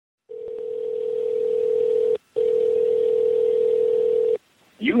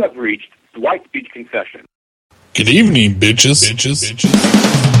You have reached Dwight Beach Concession. Good evening, bitches. Man,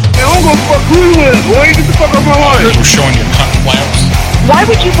 I'm gonna fuck who you is, boy. Get the fuck out of my life. You're showing your cunt flaps. Why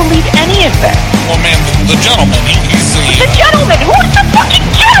would you believe any of this? Well, man, the gentleman, he's The gentleman? Who's the fucking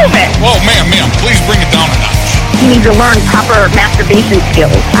gentleman? Well, ma'am, please bring it down a notch. You need to learn proper masturbation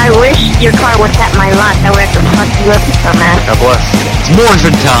skills. I wish your car was at my lot. I would have to fuck you up, dumbass. God bless. It's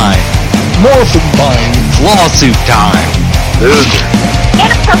morphin' time. Lawsuit time.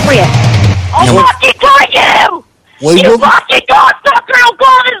 Inappropriate. I'll fucking kill you! You fucking cocksucker! I'll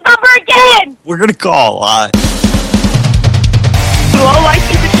call this number again! We're gonna call a lot. Low life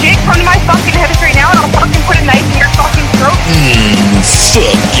piece of shit, come to my fucking head right now and I'll fucking put a knife in your fucking throat.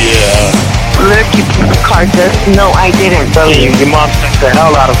 Fuck yeah. Look, you piece of carcass. No, I didn't, buddy. Your mom sent the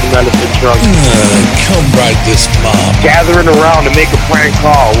hell out of an elephant trunk. Come ride this mom. Gathering around to make a prank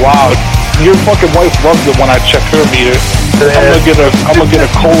call. Wow. Your fucking wife loves it when I check her meter. I'm gonna get a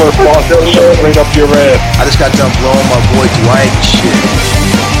Kohler faucet shoved right up your ass. I just got done blowing my boy Dwight and shit.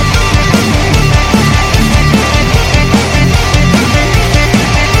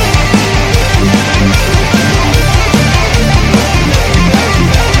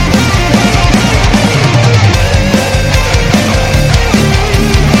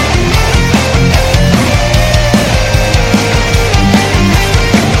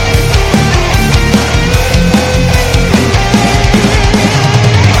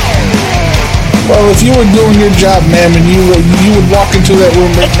 Well, if you were doing your job, ma'am, and you would walk into that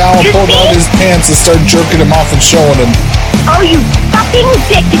room right now and pull down his pants and start jerking him off and showing him. Oh, you fucking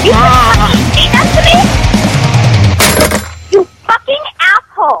dick! Did you fucking say that to me? You fucking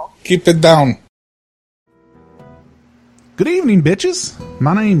asshole! Keep it down. Good evening, bitches.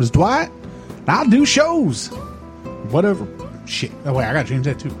 My name is Dwight. I do shows. Whatever. Shit. Oh wait, I gotta change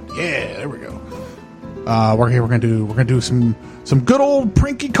that too. Yeah, there we go. We're here. We're gonna do some good old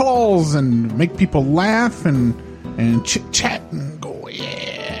pranky calls and make people laugh and chit chat and go,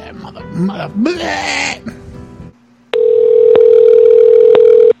 yeah, mother bleh.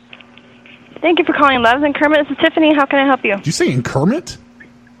 Thank you for calling Loves and Kermit. This is Tiffany. How can I help you? Did you say in Kermit?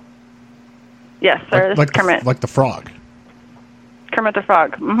 Yes, sir. This is Kermit. Like the frog. Kermit the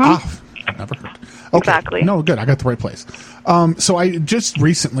Frog. Mm-hmm. Ah, I've never heard. Okay. Exactly. No, good. I got the right place. So I just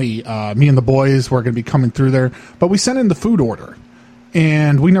recently, me and the boys were going to be coming through there, but we sent in the food order,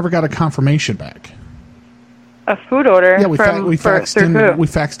 and we never got a confirmation back. A food order? Yeah, we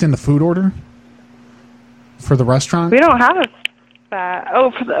faxed in the food order for the restaurant. We don't have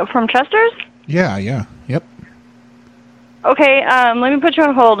from Chester's? Yeah. Yep. Okay, let me put you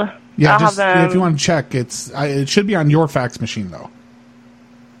on hold. Yeah, I'll have them. If you want to check, it should be on your fax machine, though.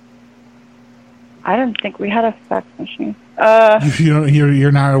 I didn't think we had a fax machine.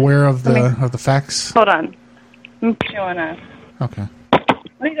 You're not aware of the fax? Hold on. Let me put you on a... Okay.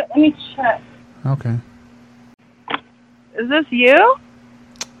 Let me check. Okay. Is this you?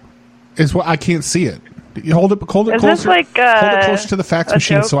 I can't see it. You hold it closer. Is this like hold it closer to the fax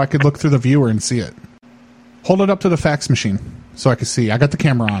machine joke? so I could look through the viewer and see it. Hold it up to the fax machine so I can see. I got the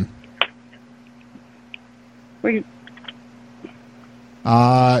camera on.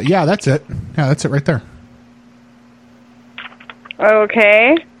 Yeah, that's it. Yeah, that's it right there.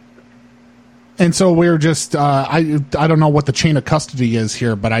 Okay. And so we're just, I don't know what the chain of custody is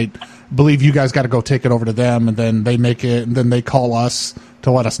here, but I believe you guys got to go take it over to them, and then they make it, and then they call us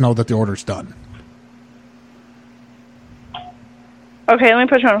to let us know that the order's done. Okay, let me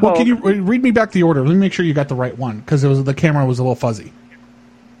put you on hold. Well, can you read me back the order? Let me make sure you got the right one, because the camera was a little fuzzy.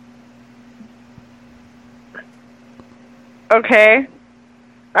 Okay.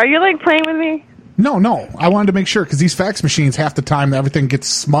 Are you, playing with me? No. I wanted to make sure, because these fax machines, half the time, everything gets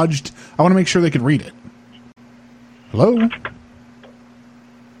smudged. I want to make sure they can read it. Hello?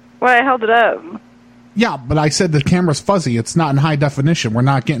 Well, I held it up. Yeah, but I said the camera's fuzzy. It's not in high definition. We're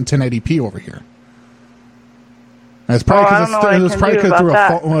not getting 1080p over here. And it's probably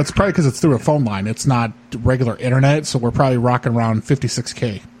because it's through a phone line. It's not regular internet, so we're probably rocking around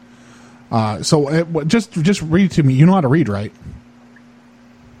 56K. Just read it to me. You know how to read, right?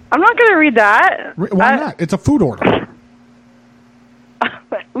 I'm not going to read that. Why not? It's a food order.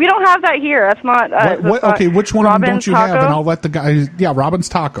 We don't have that here. That's not... okay, which one of them don't you Taco? have? And I'll let the guys... Yeah, Robin's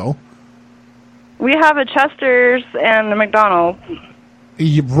Taco. We have a Chester's and a McDonald's.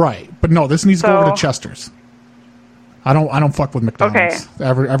 Right. But no, this needs to go over to Chester's. I don't fuck with McDonald's. Okay.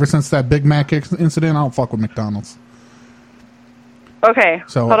 Ever since that Big Mac incident, I don't fuck with McDonald's. Okay.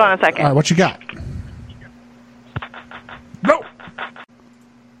 So hold on a second. All right, what you got? No.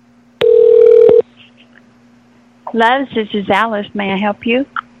 Loves, this is Alice. May I help you?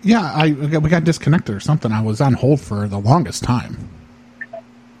 Yeah, we got disconnected or something. I was on hold for the longest time.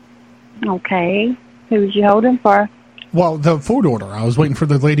 Okay. Who was you holding for? Well, the food order. I was waiting for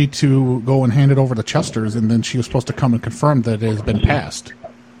the lady to go and hand it over to Chester's, and then she was supposed to come and confirm that it has been passed.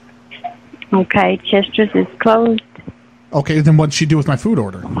 Okay, Chester's is closed. Okay, then what'd she do with my food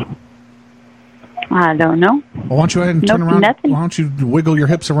order? I don't know. Well, why don't you go ahead and turn around? Nothing. Why don't you wiggle your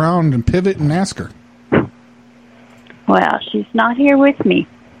hips around and pivot and ask her? Well, she's not here with me,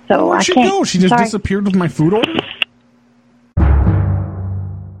 so Where'd I she can't. go? She just Sorry. disappeared with my food order?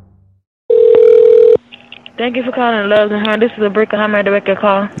 Thank you for calling Loves and Her. This is Abrika. How may I direct your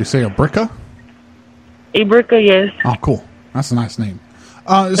call? You say Abrika? Abrika, yes. Oh, cool. That's a nice name.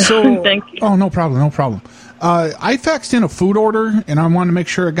 So, Thank you. Oh, no problem. I faxed in a food order, and I wanted to make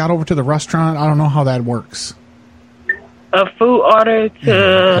sure it got over to the restaurant. I don't know how that works. A food order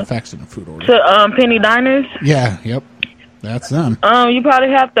I faxed in a food order. to Penny Diners. Yeah, yep. That's them. You probably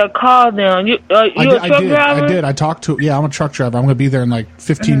have to call them. You a truck driver? I did. I talked to. Yeah, I'm a truck driver. I'm going to be there in like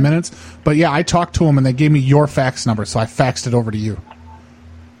 15 Mm-hmm. minutes. But yeah, I talked to them, and they gave me your fax number, so I faxed it over to you.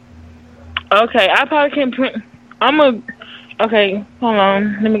 Okay, I probably can print. Okay, hold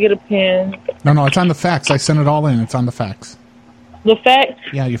on. Let me get a pen. No, it's on the fax. I sent it all in. It's on the fax. The fax?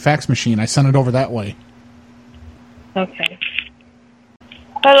 Yeah, your fax machine. I sent it over that way. Okay.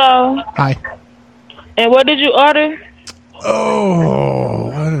 Hello. Hi. And what did you order? Oh,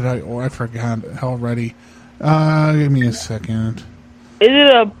 what did I? Oh, I forgot already. Give me a second. Is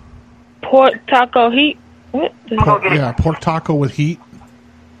it a pork taco heat? What? Pork taco with heat.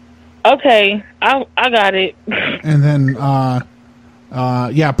 Okay, I got it. And then,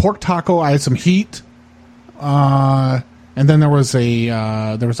 pork taco. I had some heat. And then there was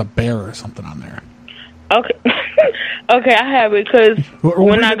a bear or something on there. Okay, okay, I have it because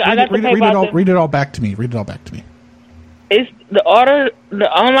when I got the paper, read it all back to me. It's the order. The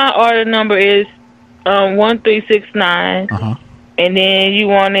online order number is 1369, and then you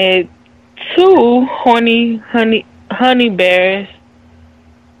wanted 2 honey bears,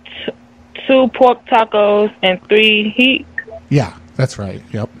 2 pork tacos, and 3 heat. Yeah, that's right.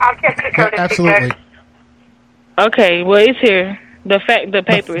 Yep. I'll check the code. Absolutely. Okay, well it's here. The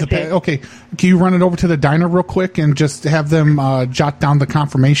paper is here. Okay, can you run it over to the diner real quick and just have them jot down the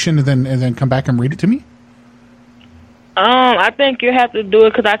confirmation and then come back and read it to me? I think you have to do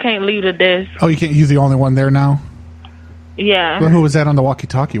it because I can't leave the desk. Oh, you can't. You're the only one there now. Yeah. Well, who was that on the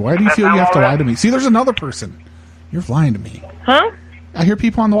walkie-talkie? Why do you feel you have to lie to me? See, there's another person. You're lying to me. Huh? I hear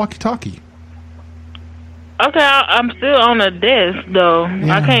people on the walkie-talkie. Okay, I'm still on the desk though.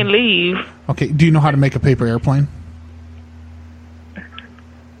 Yeah. I can't leave. Okay, do you know how to make a paper airplane?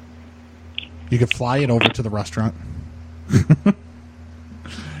 You could fly it over to the restaurant. You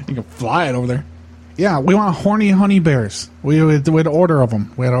can fly it over there. Yeah, we want horny honey bears. We had an order of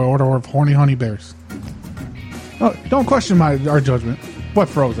them. We had an order of horny honey bears. Oh, don't question our judgment. What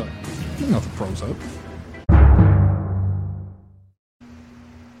froze up? Nothing froze up.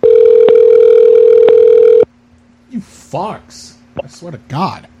 You fucks. I swear to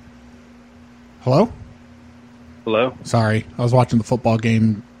God. Hello? Hello? Sorry, I was watching the football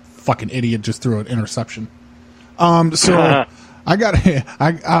game. Fucking idiot just threw an interception. So I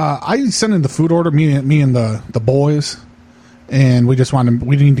sent in the food order, me and the boys, and we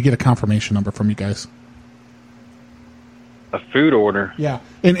need to get a confirmation number from you guys. A food order? Yeah,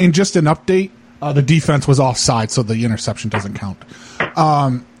 and just an update. The defense was offside, so the interception doesn't count.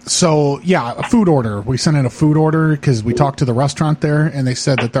 So yeah, a food order. We sent in a food order because we talked to the restaurant there, and they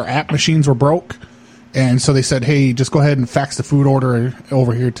said that their app machines were broke. And so they said, "Hey, just go ahead and fax the food order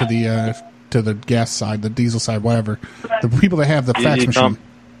over here to the gas side, the diesel side, whatever. The people that have the fax machine."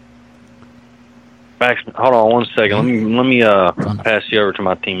 Fax. Hold on one second. Let me pass you over to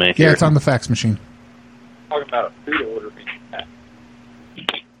my teammate. Yeah, here. it's on the fax machine. Talking about a food order being faxed.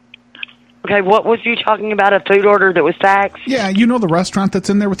 Okay, what was you talking about? A food order that was faxed? Yeah, you know the restaurant that's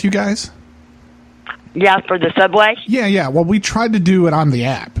in there with you guys? Yeah, for the Subway? Yeah. Well, we tried to do it on the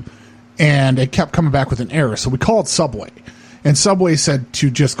app, and it kept coming back with an error. So we called Subway, and Subway said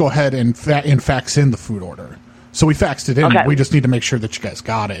to just go ahead and fax in the food order. So we faxed it in. Okay. We just need to make sure that you guys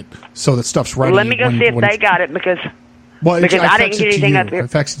got it, so that stuff's ready. Let me go see if they got it because I didn't get anything up here. I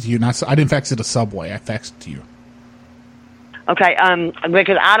faxed it to you. I didn't fax it to Subway. I faxed it to you. Okay,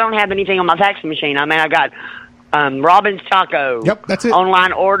 because I don't have anything on my fax machine. I mean, I got Robin's Taco. Yep, that's it.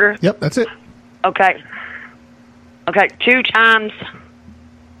 Online order. Yep, that's it. Okay, 2 times.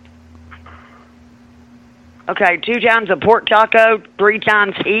 Okay, 2 times a pork taco, 3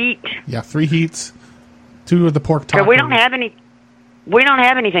 times heat. Yeah, 3 heats, 2 of the pork tacos. Okay, we don't have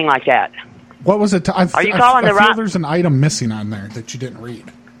anything like that. What was it? Are you calling the right? I feel right? there's an item missing on there that you didn't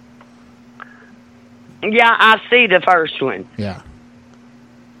read. Yeah, I see the first one. Yeah.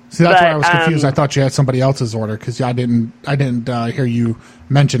 See, that's why I was confused. I thought you had somebody else's order because I didn't hear you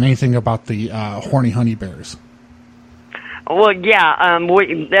mention anything about the horny honey bears. Well, yeah,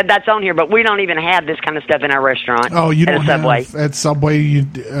 that's on here, but we don't even have this kind of stuff in our restaurant. Oh, you don't at Subway. have at Subway?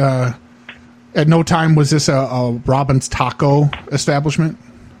 At no time was this a Robin's Taco establishment?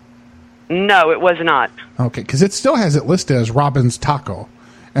 No, it was not. Okay, because it still has it listed as Robin's Taco.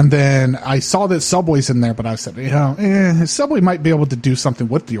 And then I saw that Subway's in there, but I said, Subway might be able to do something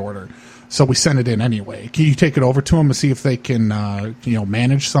with the order. So we sent it in anyway. Can you take it over to them and see if they can,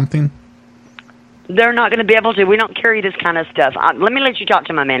 manage something? They're not going to be able to. We don't carry this kind of stuff. Let me let you talk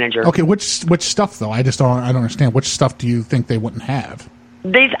to my manager. Okay, which stuff, though? I don't understand. Which stuff do you think they wouldn't have?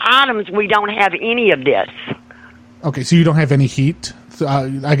 These items, we don't have any of this. Okay, so you don't have any heat?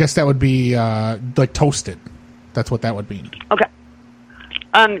 I guess that would be like toasted. That's what that would be. Okay.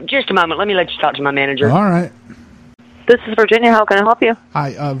 Just a moment. Let me let you talk to my manager. All right. This is Virginia. How can I help you?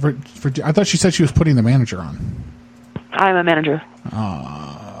 Hi, I thought she said she was putting the manager on. I'm a manager.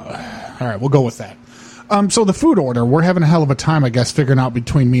 All right, we'll go with that. So the food order, we're having a hell of a time, I guess, figuring out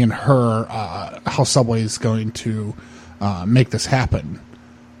between me and her how Subway is going to make this happen.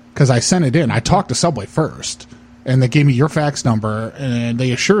 Because I sent it in. I talked to Subway first, and they gave me your fax number, and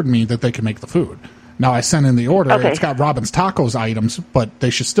they assured me that they can make the food. Now, I sent in the order. Okay. It's got Robin's Tacos items, but they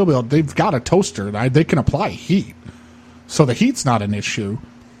should still be able... They've got a toaster. They can apply heat. So the heat's not an issue.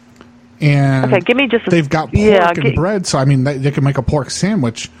 And okay, give me just they've got pork and bread, so, I mean, they can make a pork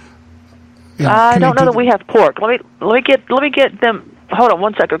sandwich. I don't know that we have pork. Let me get them... Hold on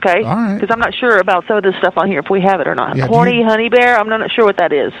one sec, okay? All right. Because I'm not sure about some of this stuff on here, if we have it or not. Yeah, Horny honey bear? I'm not sure what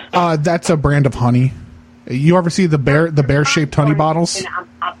that is. That's a brand of honey. You ever see the bear-shaped honey bottles?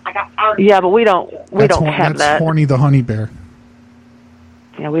 Yeah, but we don't have that's that. Horny the honey bear.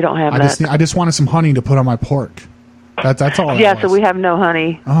 Yeah, we don't have that. I just wanted some honey to put on my pork. That's all. Yeah, so we have no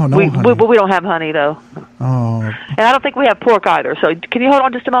honey. Oh, no honey. We don't have honey, though. Oh. And I don't think we have pork either. So can you hold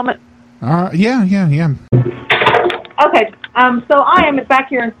on just a moment? Yeah. Okay, so I am back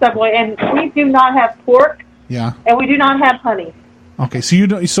here in Subway, and we do not have pork. Yeah. And we do not have honey. Okay,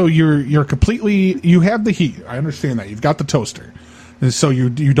 so you're completely, you have the heat. I understand that. You've got the toaster. And so you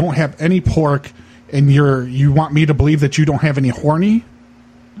don't have any pork, and you want me to believe that you don't have any horny?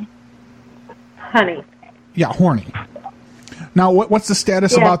 Honey. Yeah, horny. Now, what's the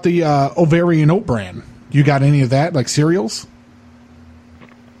status about the ovarian oat bran? You got any of that, like cereals?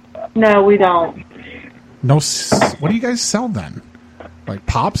 No, we don't. No. What do you guys sell then? Like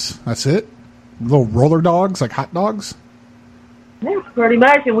Pops? That's it? Little roller dogs, like hot dogs? Yeah, pretty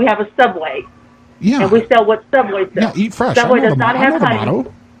much. And we have a Subway. Yeah. And we sell what Subway sells. Yeah, eat fresh. Subway does not have honey.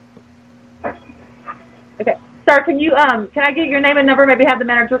 Motto. Okay. Sir, can I get your name and number? Maybe have the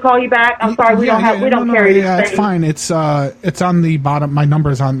manager call you back. I'm sorry, we don't carry this. Yeah, it's fine. It's on the bottom. My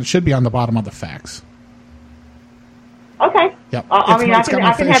number should be on the bottom of the fax. Okay. Yep. I can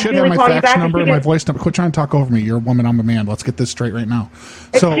have Julie call you back. Number and my voice number. Quit trying to talk over me. You're a woman. I'm a man. Let's get this straight right now.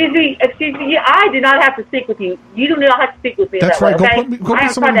 So, excuse me. I do not have to speak with you. You do not have to speak with me. That's that right. Way, Go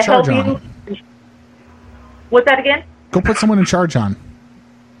put someone in charge on. What's that again? Go put someone in charge on.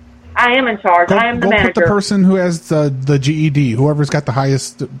 I am in charge. I am the manager. Go put the person who has the GED, whoever's got the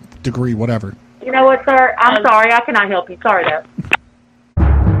highest degree, whatever. You know what, sir? I'm sorry. I cannot help you. Sorry, though.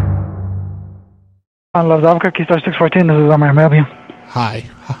 I love Albuquerque, Star 614. This is Omar. May I help you? Hi.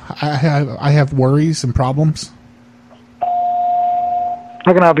 I have worries and problems.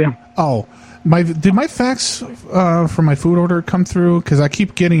 How can I help you? Oh, did my fax for my food order come through? Because I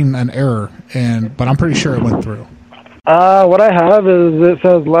keep getting an error, but I'm pretty sure it went through. What I have is it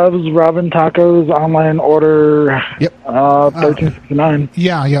says Loves Robin Tacos online order. Yep. 1369.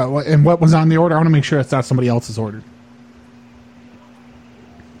 Yeah. And what was on the order? I want to make sure it's not somebody else's order.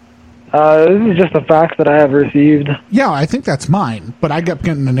 This is just a fax that I have received. Yeah, I think that's mine, but I kept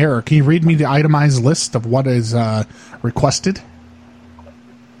getting an error. Can you read me the itemized list of what is requested?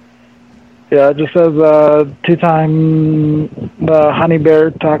 Yeah, it just says 2-time the honey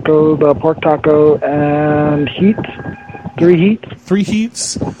bear taco, the pork taco, and heat. 3 heats. 3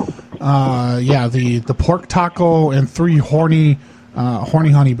 heats. The pork taco and 3 horny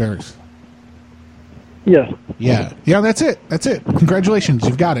honey bears. Yes. Yeah, that's it. Congratulations,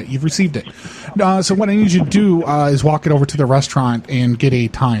 you've got it. You've received it. So what I need you to do is walk it over to the restaurant and get a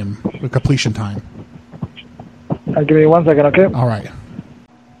completion time. Give me 1 second, okay? All right.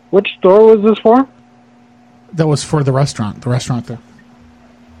 Which store was this for? That was for the restaurant. The restaurant there.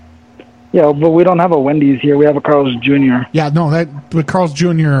 Yeah, but we don't have a Wendy's here. We have a Carl's Jr. Yeah, no. But Carl's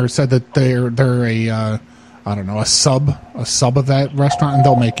Jr. said that they're I don't know, a sub of that restaurant, and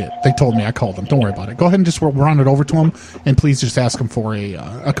they'll make it. They told me. I called them. Don't worry about it. Go ahead and just run it over to them, and please just ask them for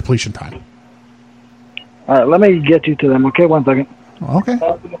a completion time. All right, let me get you to them. Okay, 1 second. Okay.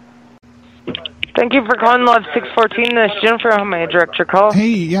 Thank you for calling Love 614. This is Jennifer. How may I direct your call? Hey,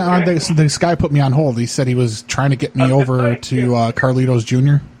 yeah, this guy put me on hold. He said he was trying to get me over to Carlitos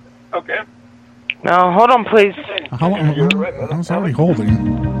Jr. Okay. No, hold on, please. I was already holding.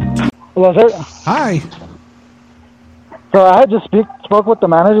 Hello, sir. Hi. So I had just spoke with the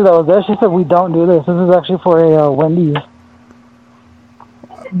manager that was there. She said we don't do this. This is actually for a Wendy's.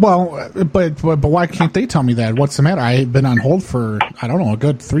 Well, but why can't they tell me that? What's the matter? I've been on hold for, I don't know, a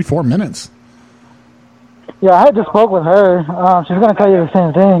good 3-4 minutes. Yeah, I had just spoke with her. She's going to tell you the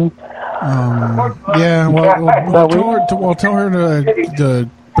same thing. Yeah, well, tell her to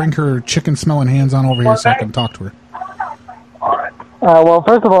bring her chicken-smelling hands on over here so I can talk to her. Well,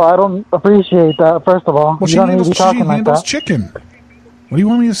 first of all, I don't appreciate that, first of all. Well, you don't need to be talking like that. Chicken. What do you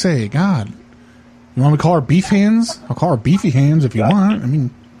want me to say? God. You want me to call her beef hands? I'll call her beefy hands if you want. I mean...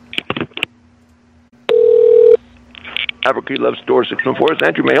 Albuquerque Love Store 614.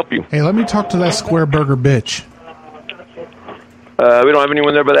 Andrew, may I help you? Hey, let me talk to that square burger bitch. We don't have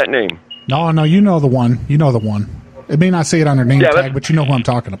anyone there by that name. No, you know the one. You know the one. It may not say it on her name tag, but you know who I'm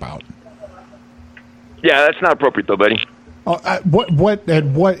talking about. Yeah, that's not appropriate, though, buddy.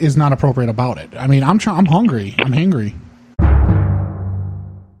 What is not appropriate about it? I mean, I'm hungry. I'm hangry.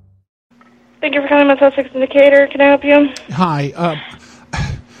 Thank you for calling Motel 6 Indicator. Can I help you? Hi.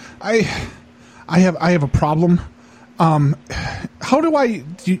 I have a problem. How do I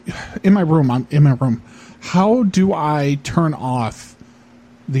in my room? I'm in my room. How do I turn off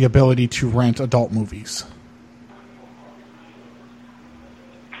the ability to rent adult movies?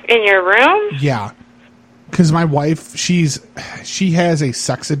 In your room? Yeah. Because my wife, she has a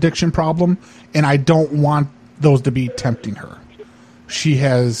sex addiction problem, and I don't want those to be tempting her. She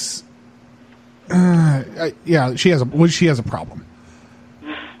has, she has a problem.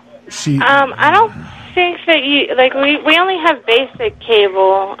 I don't think that you we only have basic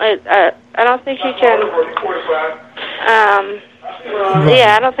cable. I don't think you can. Right.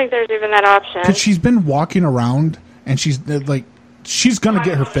 Yeah, I don't think there's even that option. Because she's been walking around, and she's gonna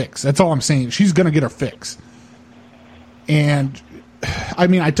get her fix. That's all I'm saying. She's gonna get her fix. And I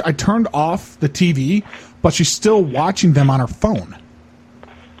mean, I turned off the TV, but she's still watching them on her phone.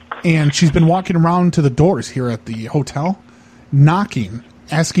 And she's been walking around to the doors here at the hotel, knocking,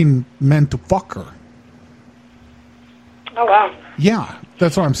 asking men to fuck her. Oh wow! Yeah,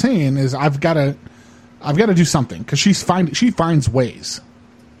 that's what I'm saying. Is I've got to do something because she finds ways.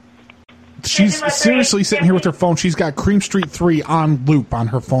 She's seriously sitting here with her phone. She's got Cream Street 3 on loop on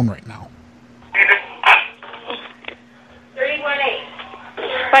her phone right now.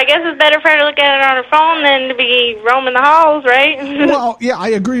 318. But I guess it's better for her to look at it on her phone than to be roaming the halls, right? Well, yeah, I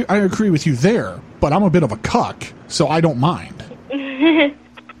agree. I agree with you there. But I'm a bit of a cuck, so I don't mind. Yeah.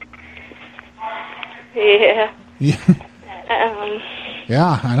 Yeah.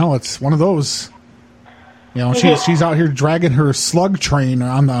 Yeah, I know. It's one of those. You know, she's out here dragging her slug train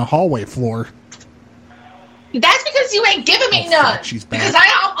on the hallway floor. That's because you ain't giving me none. She's back. Because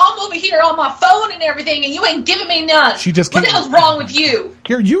I'm over here on my phone and everything, and you ain't giving me none. She just what the hell's wrong with you?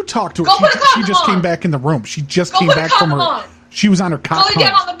 Here, you talk to her. Go put a condom she just on. came back in the room. She just Go came put a back from her. condom on. She was on her cock Go lay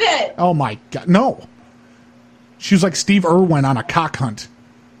hunt. down on the bed. Oh my God, no! She was like Steve Irwin on a cock hunt.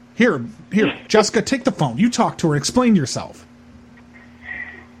 Here, Jessica, take the phone. You talk to her. Explain yourself.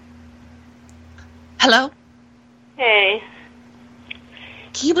 Hello? Hey.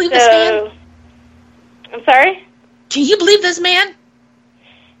 Can you believe this man? I'm sorry? Can you believe this man?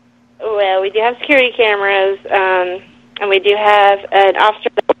 Well, we do have security cameras, and we do have an officer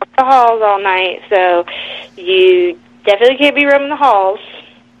that walks the halls all night, so you definitely can't be roaming the halls.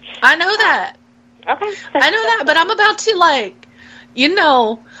 I know that. Okay. I know that, but I'm about to,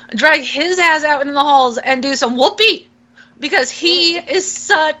 drag his ass out in the halls and do some whoopee. Because he is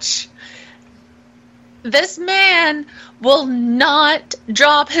such... This man will not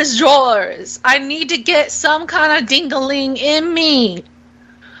drop his drawers. I need to get some kind of ding-a-ling in me.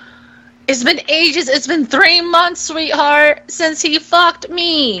 It's been ages. It's been 3 months, sweetheart, since he fucked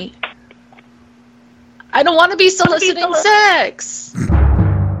me. I don't want to be soliciting sex.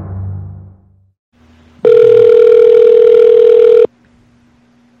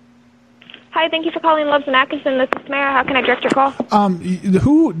 Hi, thank you for calling Loves and Atkinson. This is Tamara. How can I direct your call?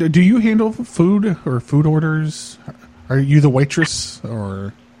 Who do you handle food or food orders? Are you the waitress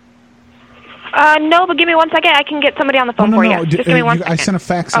or? No, but give me 1 second. I can get somebody on the phone for you. Just give me 1 second. I sent a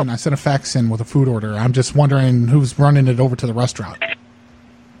fax in. I sent a fax in with a food order. I'm just wondering who's running it over to the restaurant.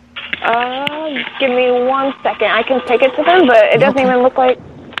 Give me 1 second. I can take it to them, but it doesn't even look like...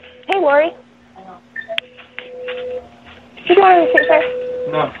 Hey, Lori. Did you want to sit there?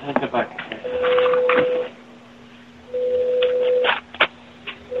 No, I'll get back.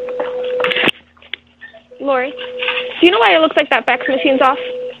 Lori, do you know why it looks like that fax machine's off?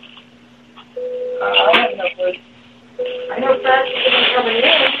 I have no clue. I know fax isn't coming in.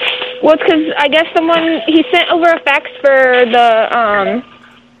 Well, it's because I guess he sent over a fax for the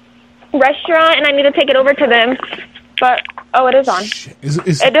restaurant, and I need to take it over to them. But, it is on.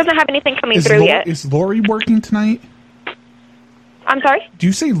 It doesn't have anything coming through yet. Is Lori working tonight? I'm sorry? Do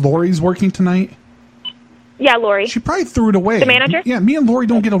you say Lori's working tonight? Yeah, Lori. She probably threw it away. The manager? Yeah, me and Lori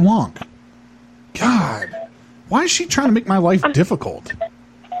don't get along. God, why is she trying to make my life difficult?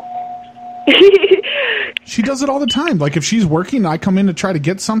 She does it all the time. Like, if she's working, I come in to try to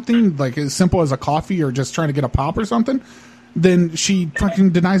get something, like as simple as a coffee or just trying to get a pop or something, then she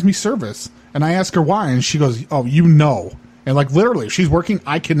fucking denies me service. And I ask her why, and she goes, oh, you know. And, like, literally, if she's working,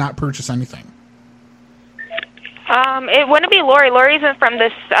 I cannot purchase anything. It wouldn't be Lori. Lori isn't from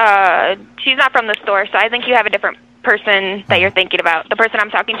this, she's not from the store, so I think you have a different person that you're thinking about. The person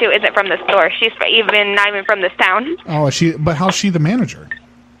I'm talking to isn't from the store. She's not even from this town. Oh, is she? But how's she the manager?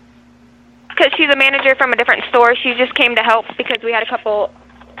 Because she's a manager from a different store. She just came to help because we had a couple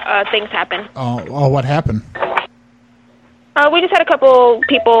things happen. Oh, what happened? We just had a couple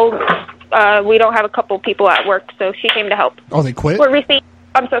people. We don't have a couple people at work, so she came to help. Oh, they quit?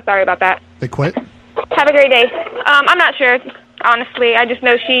 I'm so sorry about that. They quit? Have a great day. I'm not sure, honestly. I just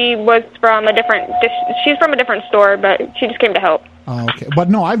know she was from a different... She's from a different store, but she just came to help. Oh, okay. But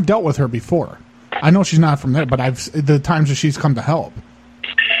no, I've dealt with her before. I know she's not from there, but the times that she's come to help.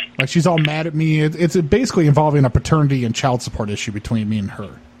 Like, she's all mad at me. It's basically involving a paternity and child support issue between me and her.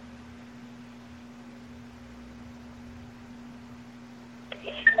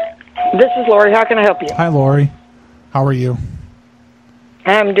 This is Lori. How can I help you? Hi, Lori. How are you?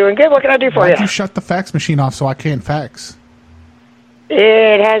 I'm doing good. What can I do for Why'd you? you shut the fax machine off so I can't fax?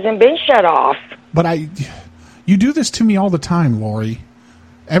 It hasn't been shut off. But you do this to me all the time, Lori.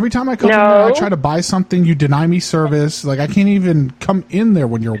 Every time I come in there, I try to buy something, you deny me service. Like, I can't even come in there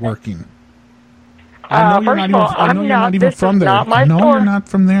when you're working. I know you're not even from there. I know you're not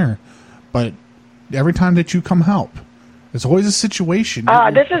from there. But every time that you come help, there's always a situation.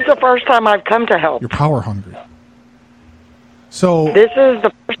 This is the first time I've come to help. You're power hungry. So this is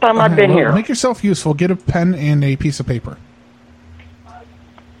the first time I've been here. Make yourself useful. Get a pen and a piece of paper.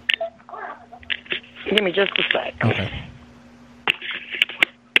 Give me just a sec. Okay.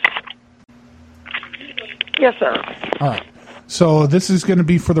 Yes, sir. All right. So this is going to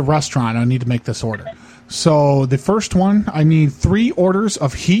be for the restaurant. I need to make this order. So the first one, I need 3 orders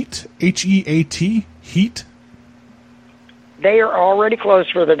of heat, H-E-A-T, heat. They are already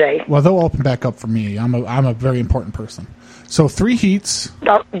closed for the day. Well, they'll open back up for me. I'm a very important person. So 3 heats.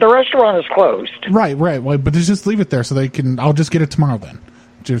 The restaurant is closed. Right. Well, but just leave it there so they can. I'll just get it tomorrow then.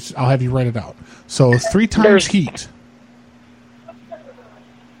 I'll have you write it out. So 3 times heat.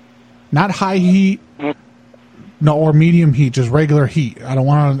 Not high heat. No, or medium heat, just regular heat. I don't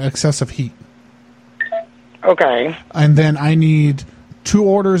want an excessive heat. Okay. And then I need 2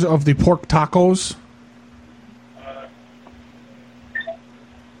 orders of the pork tacos.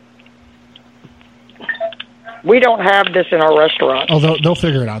 We don't have this in our restaurant. Oh, they'll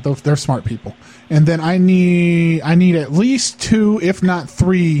figure it out. They're smart people. And then I need at least 2, if not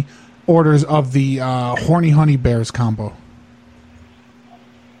 3, orders of the horny honey bears combo.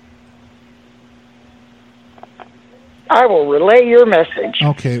 I will relay your message.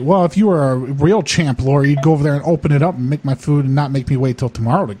 Okay. Well, if you were a real champ, Lori, you'd go over there and open it up and make my food and not make me wait till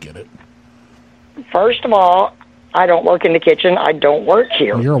tomorrow to get it. First of all, I don't work in the kitchen. I don't work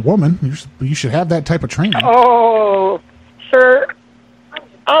here. Well, you're a woman. You should have that type of training. Oh, sir.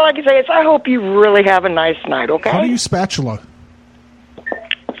 All I can say is I hope you really have a nice night, okay? How do you spatula?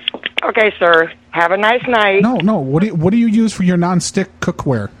 Okay, sir. Have a nice night. No. What do you use for your non-stick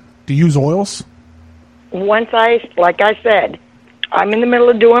cookware? Do you use oils? Like I said, I'm in the middle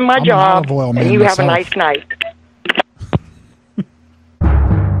of doing my job, olive oil man and you myself. have a nice night. The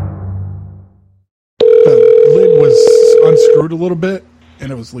lid was unscrewed a little bit,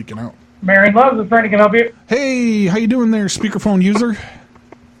 and it was leaking out. Mary Loves is trying to help you. Hey, how you doing there, speakerphone user?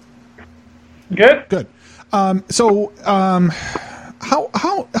 Good. So, how?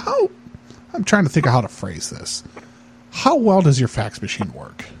 I'm trying to think of how to phrase this. How well does your fax machine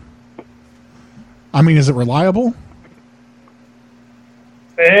work? I mean, is it reliable?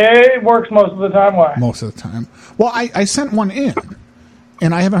 It works most of the time. Why? Most of the time. Well, I sent one in,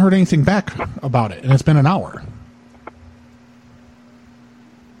 and I haven't heard anything back about it, and it's been an hour.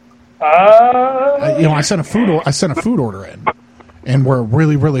 I sent a food order in, and we're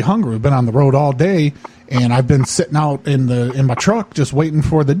really, really hungry. We've been on the road all day, and I've been sitting out in my truck just waiting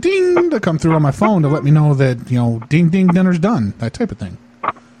for the ding to come through on my phone to let me know that ding ding, dinner's done, that type of thing.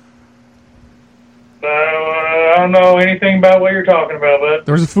 I don't know anything about what you're talking about, but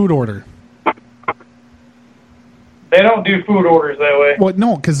There was a food order. they don't do food orders that way. Well,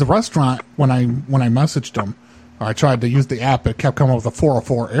 no, because the restaurant, when I messaged them, or I tried to use the app, it kept coming up with a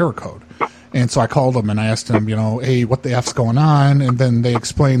 404 error code. And so I called them and I asked them, hey, what the F's going on? And then they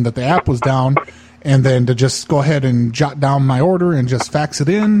explained that the app was down, and then to just go ahead and jot down my order and just fax it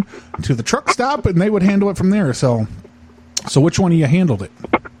in to the truck stop, and they would handle it from there. So which one of you handled it?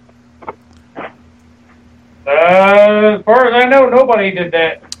 As far as I know, nobody did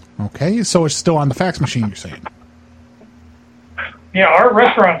that. Okay, so it's still on the fax machine, you're saying? Yeah, our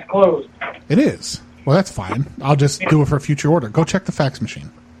restaurant's closed. It is. Well, that's fine. I'll just do it for a future order. Go check the fax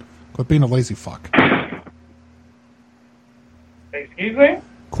machine. Quit being a lazy fuck. Excuse me?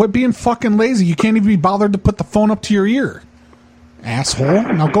 Quit being fucking lazy. You can't even be bothered to put the phone up to your ear. Asshole.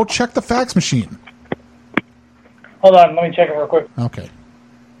 Now go check the fax machine. Hold on, let me check it real quick. Okay.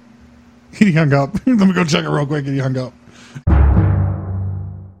 He hung up. Let me go check it real quick, and he hung up.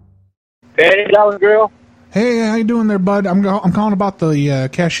 Danny Dollar Grill. Hey, how you doing there, bud? I'm calling about the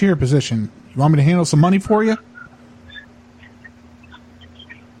cashier position. You want me to handle some money for you?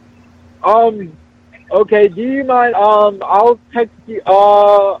 Okay, do you mind, I'll text you,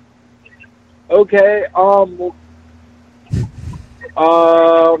 okay,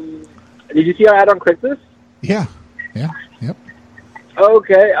 did you see our ad on Craigslist? Yeah, yep.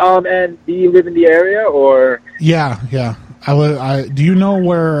 Okay, and do you live in the area, or? Yeah. Do you know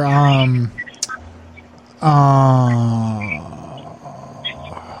where,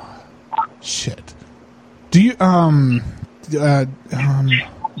 shit. Do you,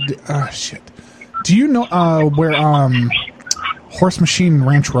 shit. Do you know where Horse Machine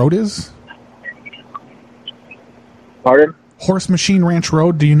Ranch Road is? Pardon? Horse Machine Ranch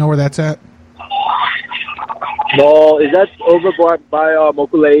Road. Do you know where that's at? No, is that over by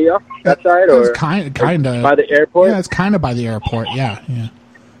Mokulea, that side, or? It's kind of by the airport? Yeah, it's kind of by the airport. Yeah.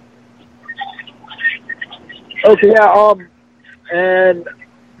 Okay, yeah. And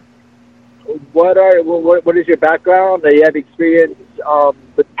what is your background? Do you have experience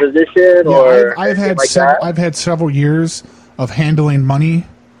with the position, or I've had several years of handling money.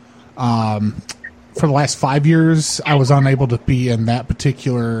 For the last 5 years, I was unable to be in that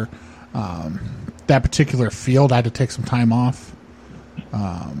particular field. I had to take some time off.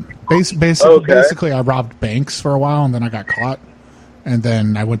 Basically, I robbed banks for a while, and then I got caught, and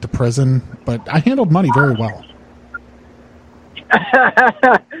then I went to prison. But I handled money very well.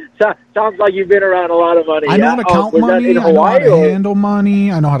 Sounds like you've been around a lot of money. I know how to count money. I know how to handle money.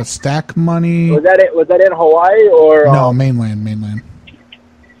 I know how to stack money. Was that in Hawaii or? No, mainland.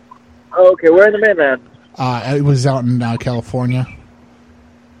 Okay, where in the mainland? It was out in California.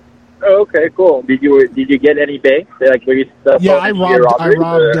 Oh, okay, cool. Did you get any banks? Yeah, I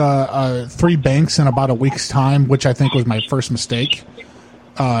robbed 3 banks in about a week's time, which I think was my first mistake.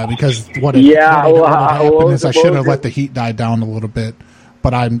 Because what happened is I should have let the heat die down a little bit.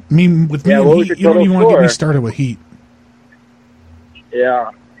 But me and heat, you don't even want to get me started with heat.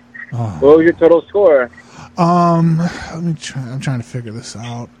 Yeah. Oh. What was your total score? I'm trying to figure this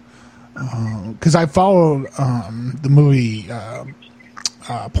out. Because I followed the movie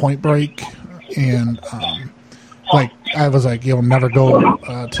Point Break, and I was like, never go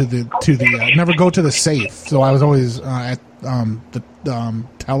to the never go to the safe. So I was always at the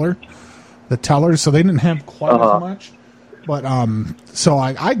teller, so they didn't have quite as much. But so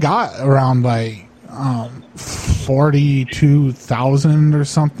I got around 42,000 or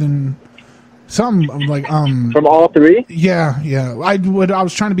something. Something like from all 3. Yeah. I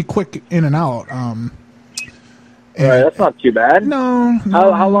was trying to be quick in and out. Right, that's not too bad. No.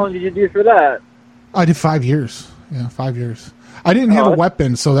 How long did you do for that? I did 5 years. Yeah, 5 years. I didn't have a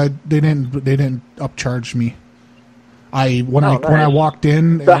weapon, so that they didn't upcharge me. When I walked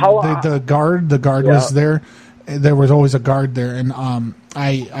in, so the guard was there. There was always a guard there, and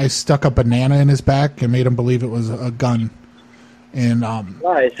I stuck a banana in his back and made him believe it was a gun. And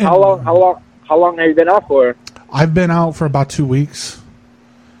nice. How long have you been out for? I've been out for about 2 weeks,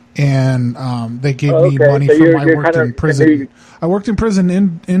 and they gave me money from I worked in prison. I worked in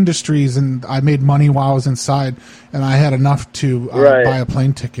prison industries, and I made money while I was inside, and I had enough to buy a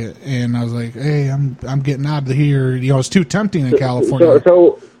plane ticket. And I was like, "Hey, I'm getting out of here." It's too tempting in California.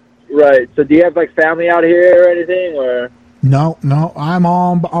 So do you have family out here or anything, or? No, I'm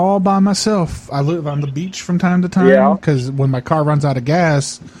all by myself. I live on the beach from time to time because when my car runs out of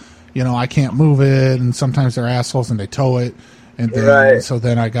gas, I can't move it, and sometimes they're assholes and they tow it, and then so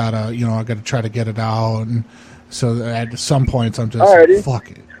then I gotta try to get it out, and so at some points I'm just like,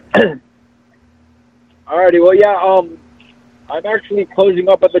 fuck it. Alrighty, well, yeah, I'm actually closing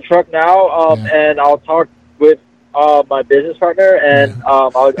up at the truck now, and I'll talk with my business partner, and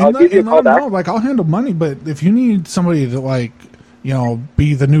I'll give you a call back. Like, I'll handle money, but if you need somebody to, like,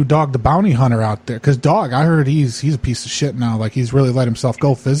 be the new Dog the Bounty Hunter out there, because Dog, I heard he's a piece of shit now. Like, he's really let himself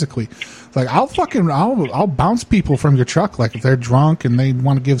go physically. Like, I'll bounce people from your truck. Like, if they're drunk and they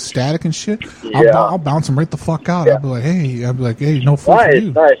want to give static and shit, I'll bounce them right the fuck out. I'll be like, hey, no food for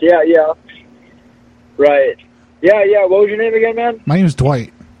you. Nice, yeah. Right. Yeah. What was your name again, man? My name's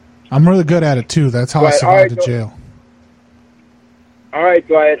Dwight. I'm really good at it, too. That's how I survived the jail. All right,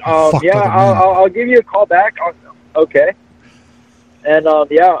 Dwight. I'll give you a call back. Okay. And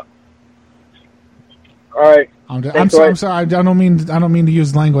yeah. All right. I'm sorry. I don't mean to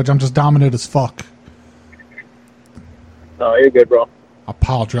use language. I'm just dominant as fuck. No, you're good, bro. I'll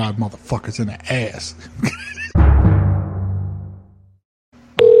pile drive motherfuckers in the ass.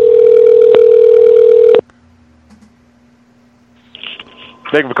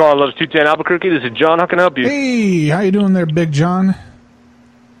 Thank you for calling Love's 210 Albuquerque. This is John. How can I help you? Hey, how you doing there, Big John?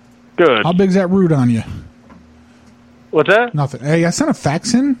 Good. How big's that root on you? What's that? Nothing. Hey, I sent a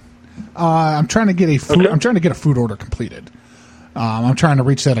fax in. I'm trying to get a food. I'm trying to get a food order completed. I'm trying to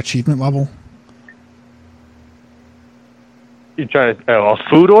reach that achievement level. You trying to a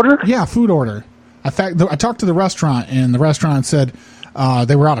food order? Yeah, food order. I talked to the restaurant, and the restaurant said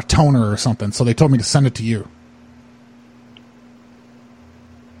they were out of toner or something, so they told me to send it to you.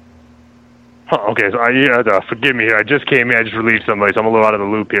 Okay, so forgive me here. I just came in. I just relieved somebody, so I'm a little out of the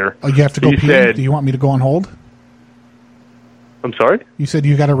loop here. Oh, you have to go pee? Do you want me to go on hold? I'm sorry? You said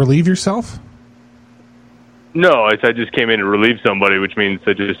you got to relieve yourself? No, I just came in to relieve somebody, which means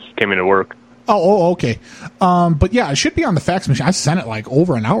I just came in to work. Oh, okay. But yeah, it should be on the fax machine. I sent it like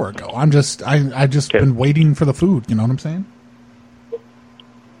over an hour ago. I just been waiting for the food. You know what I'm saying?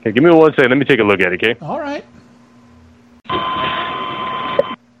 Okay, give me 1 second. Let me take a look at it, okay? All right.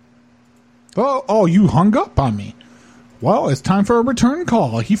 Oh, you hung up on me. Well, it's time for a return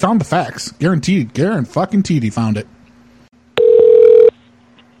call. He found the fax. Guaranteed. He found it.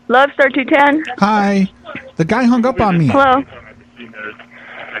 Love Star 210. Hi. The guy hung up on me. Hello.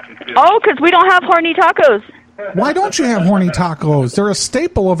 Oh, because we don't have horny tacos. Why don't you have horny tacos? They're a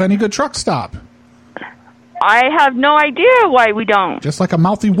staple of any good truck stop. I have no idea why we don't. Just like a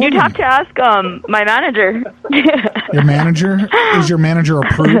mouthy woman. You'd have to ask my manager. Your manager? Is your manager a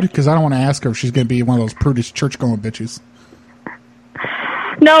prude? Because I don't want to ask her if she's going to be one of those prudish church-going bitches.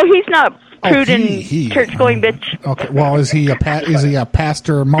 No, he's not prudent church-going bitch. Okay, well, is he a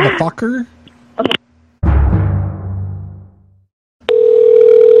pastor motherfucker?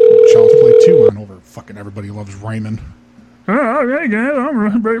 Child's Play 2 on over. Fucking everybody loves Raymond. Oh, hey guys,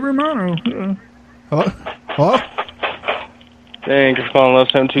 I'm Ray Romano. Hello? Thank you for calling Love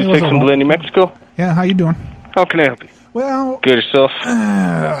 726 in Belen, New Mexico. Yeah, how you doing? How can I help you? Well... Good yourself?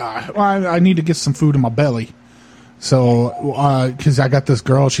 I need to get some food in my belly. So, because I got this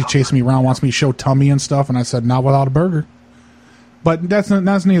girl, she chasing me around, wants me to show tummy and stuff, and I said, not without a burger. But that's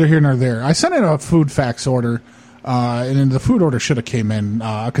neither here nor there. I sent in a food fax order, and the food order should have came in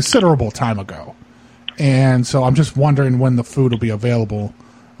a considerable time ago. And so I'm just wondering when the food will be available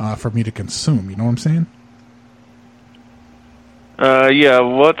for me to consume. You know what I'm saying? Yeah,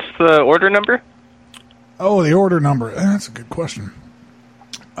 what's the order number? Oh, the order number. That's a good question.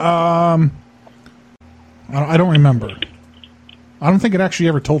 I don't remember. I don't think it actually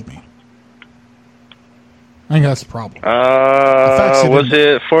ever told me. I think that's the problem. Was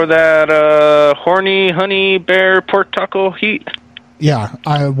it for that horny honey bear pork taco heat? Yeah,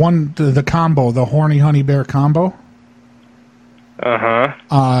 I won the combo, the horny honey bear combo.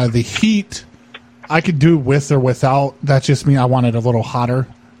 Uh-huh. The heat, I could do with or without. That's just me. I want it a little hotter.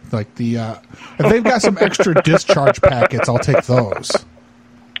 Like the if they've got some extra discharge packets, I'll take those.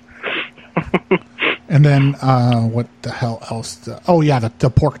 And then what the hell else? The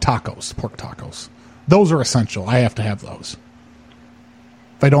pork tacos. Pork tacos. Those are essential. I have to have those.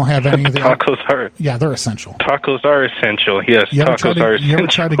 If I don't have any of the tacos they're essential. Tacos are essential. Yes, tacos are essential. You ever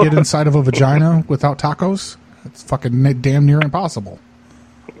try to get inside of a vagina without tacos? It's fucking damn near impossible.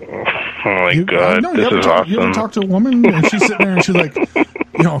 Oh my god, this is awesome. You ever talk to a woman and she's sitting there and she's like,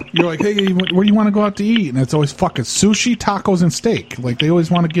 you're like, hey, where do you want to go out to eat? And it's always fucking sushi, tacos, and steak. Like they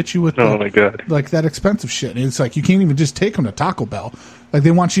always want to get you with my god, like that expensive shit. And it's like you can't even just take them to Taco Bell. Like they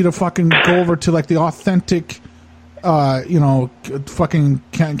want you to fucking go over to like the authentic fucking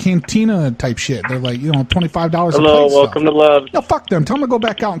cantina type shit. They're like, $25 Hello, a plate. welcome to Love. No, fuck them. Tell them to go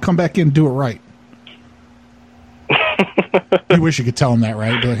back out and come back in and do it right. You wish you could tell them that,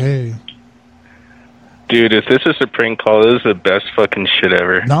 right? Be like, hey. Dude, if this is a prank call, this is the best fucking shit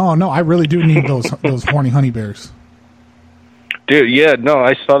ever. No, I really do need those horny honey bears. Dude, yeah, no,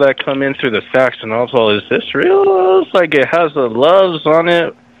 I saw that come in through the fax, and I was all, is this real? It's like it has the Loves on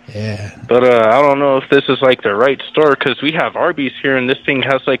it. Yeah. But I don't know if this is like the right store, because we have Arby's here, and this thing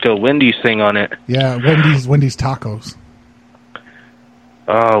has like a Wendy's thing on it. Yeah, Wendy's tacos.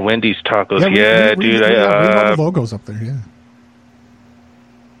 Oh, Wendy's tacos. Yeah, dude. We have all the logos up there, yeah.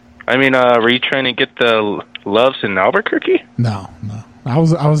 I mean, were you trying to get the Loves in Albuquerque? No.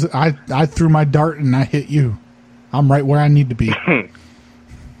 I threw my dart and I hit you. I'm right where I need to be.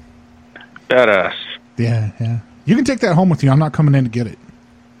 Badass. Yeah. You can take that home with you. I'm not coming in to get it.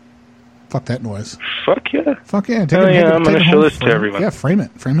 Fuck that noise. Fuck yeah. Fuck yeah. I'm going to show this to everyone. Yeah, frame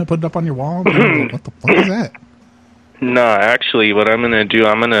it. Put it up on your wall. What the fuck is that? No, actually, what I'm going to do,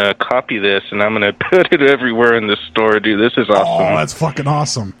 I'm going to copy this, and I'm going to put it everywhere in the store, dude. This is awesome. Oh, that's fucking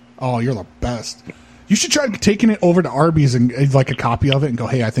awesome. Oh, you're the best. You should try taking it over to Arby's and like a copy of it and go,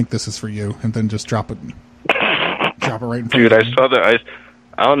 hey, I think this is for you, and then just drop it right in front of you. Dude, I saw that.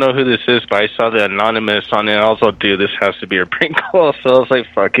 I don't know who this is, but I saw the anonymous on it. I was like, dude, this has to be a prank call. So I was like,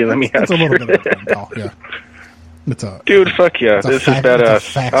 fuck it, let me have it. It's a little bit of a prank call, yeah. Dude, fuck yeah. This is badass. It's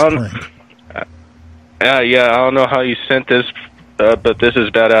a fax prank. Yeah, I don't know how you sent this, but this is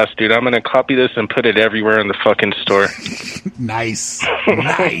badass, dude. I'm going to copy this and put it everywhere in the fucking store. Nice.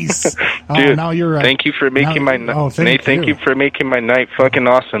 Dude, now you're, thank you for making my night. Thank you for making my night fucking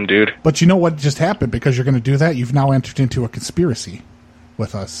awesome, dude. But you know what just happened? Because you're going to do that, you've now entered into a conspiracy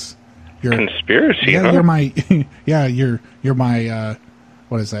with us. Conspiracy, yeah, huh? You're my, you're my,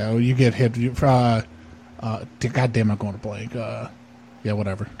 what is that? Oh, you get hit, goddamn, I'm going to blank. Yeah,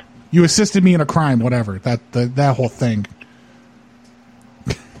 whatever. You assisted me in a crime, whatever. That whole thing.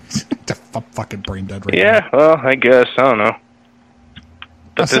 I'm fucking brain dead right now. Yeah, well, I guess. I don't know.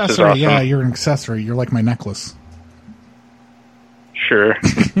 But accessory, this is awesome. Yeah, you're an accessory. You're like my necklace. Sure.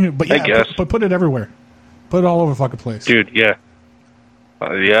 But yeah, I guess. But put it everywhere. Put it all over the fucking place. Dude, yeah.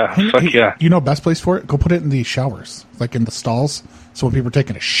 Fuck yeah. You know best place for it? Go put it in the showers. Like in the stalls. So when people are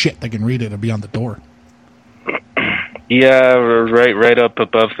taking a shit, they can read it. It'll be on the door. Yeah, right up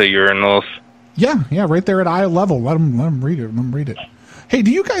above the urinals. Yeah, right there at eye level. Let them read it. Hey, do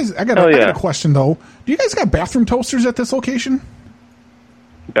you guys? I got a question though. Do you guys got bathroom toasters at this location?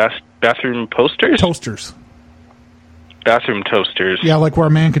 Bathroom posters? Toasters. Bathroom toasters. Yeah, like where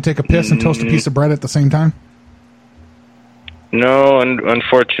a man could take a piss and toast a piece of bread at the same time. No,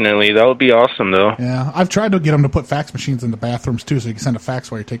 unfortunately, that would be awesome though. Yeah, I've tried to get them to put fax machines in the bathrooms too, so you can send a fax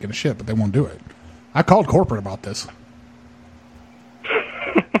while you're taking a shit, but they won't do it. I called corporate about this.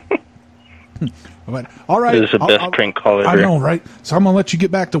 But, all right, this is the best prank call ever. I know, right? So I'm gonna let you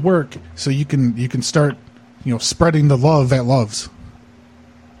get back to work so you can start, spreading the love at Loves.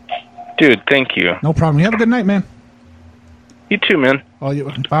 Dude, thank you. No problem. You have a good night, man. You too, man.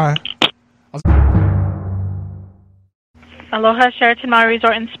 Bye. Aloha Sheraton Maui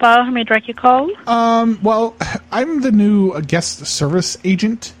Resort and Spa. Who may direct your call? Well, I'm the new guest service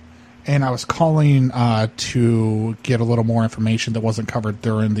agent, and I was calling to get a little more information that wasn't covered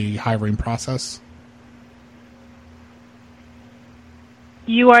during the hiring process.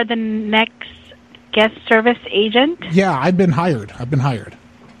 You are the next guest service agent? Yeah, I've been hired.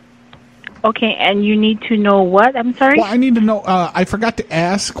 Okay, and you need to know what? I'm sorry? Well, I need to know, I forgot to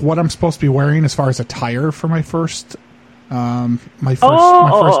ask what I'm supposed to be wearing as far as attire for my first day. And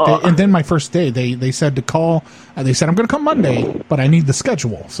then my first day, they said to call, they said I'm going to come Monday, but I need the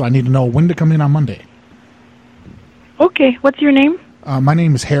schedule, so I need to know when to come in on Monday. Okay, what's your name? My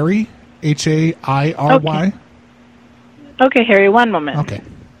name is Harry, Hairy. Okay, Harry, one moment. Okay.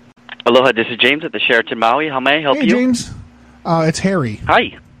 Aloha, this is James at the Sheraton Maui. How may I help you? Hey, James. It's Harry.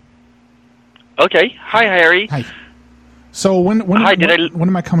 Hi. Okay. Hi, Harry. Hi. So when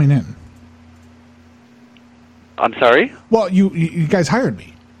am I coming in? I'm sorry? Well, you guys hired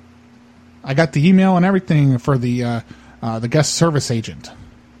me. I got the email and everything for the guest service agent.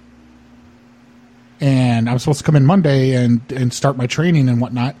 And I was supposed to come in Monday and start my training and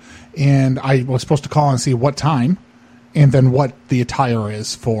whatnot. And I was supposed to call and see what time and then what the attire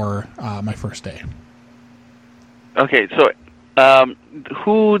is for my first day. Okay, so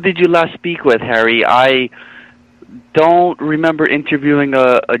who did you last speak with, Harry? I don't remember interviewing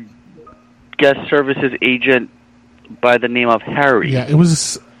a guest services agent by the name of Harry. Yeah, it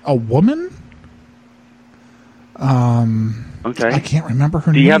was a woman. Okay. I can't remember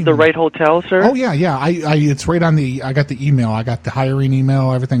her name. Do you have the right hotel, sir? Oh, yeah. I it's right on the... I got the email. I got the hiring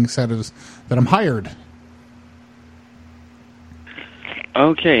email. Everything said is that I'm hired.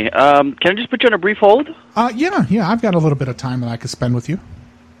 Okay. Can I just put you on a brief hold? Yeah. I've got a little bit of time that I could spend with you.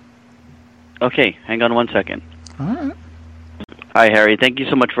 Okay. Hang on 1 second. All right. Hi, Harry. Thank you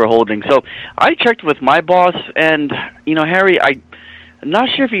so much for holding. So I checked with my boss, and, Harry, I'm not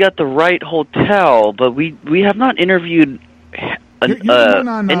sure if you got the right hotel, but we have not interviewed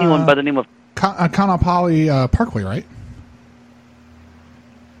anyone by the name of... Kaanapali Parkway, right?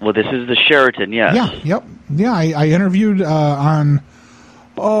 Well, this is the Sheraton, yes. Yeah, yep. Yeah, I interviewed on...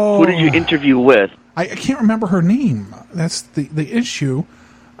 Who did you interview with? I can't remember her name. That's the issue.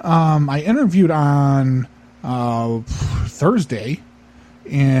 I interviewed on Thursday,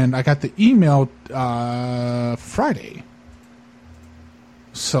 and I got the email Friday.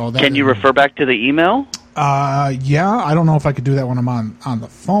 So that, can you refer back to the email? Yeah, I don't know if I could do that when I'm on the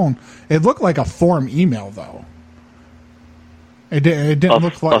phone. It looked like a form email, though. It didn't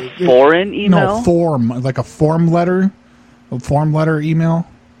look like a foreign email. No, form, like a form letter email.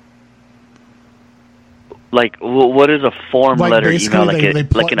 Like, what is a form letter email?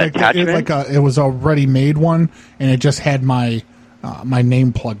 Like an attachment? It was a ready-made one, and it just had my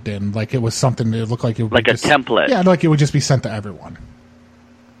name plugged in. Like it was something. It looked like it would like a template. Yeah, like it would just be sent to everyone.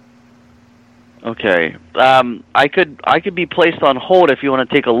 Okay. I could be placed on hold if you want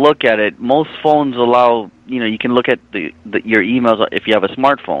to take a look at it. Most phones allow, you can look at your emails if you have a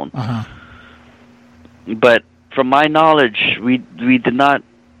smartphone. Uh-huh. But from my knowledge, we did not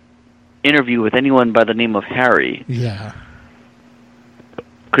interview with anyone by the name of Harry. Yeah.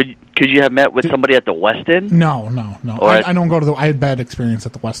 Could you have met with somebody at the Westin? No. I don't go to I had bad experience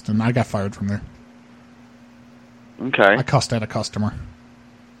at the Westin. I got fired from there. Okay. I cussed at a customer.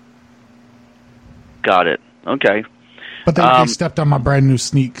 Got it. Okay. But they stepped on my brand new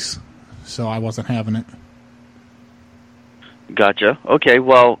sneaks, so I wasn't having it. Gotcha. Okay.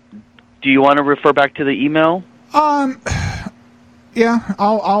 Well, do you want to refer back to the email? Yeah.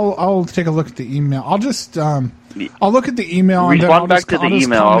 I'll take a look at the email. I'll just I'll look at the email and then Respond back to the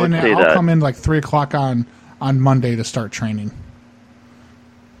email. I would say that. I'll come in like 3:00 on Monday to start training.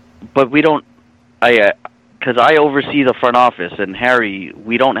 But we don't. Because I oversee the front office, and Harry,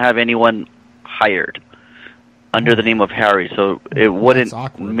 we don't have anyone hired under the name of Harry, so it wouldn't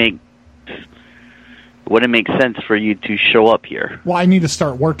make sense for you to show up here. Well, I need to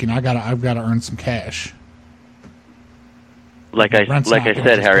start working. I've got to earn some cash. Like I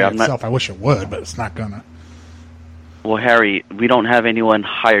said, Harry, I'm not. I wish it would, but it's not gonna. Well, Harry, we don't have anyone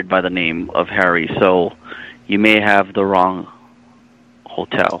hired by the name of Harry, so you may have the wrong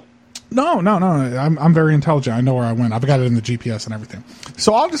hotel. No. I'm very intelligent. I know where I went. I've got it in the GPS and everything.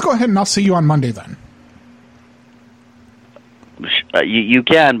 So I'll just go ahead and I'll see you on Monday then. You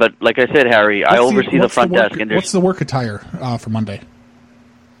can, but like I said, Harry, I oversee the front desk. And what's the work attire for Monday?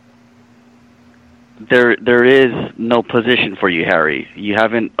 There is no position for you, Harry. You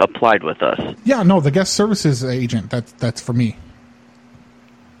haven't applied with us. Yeah, no, the guest services agent. That's for me.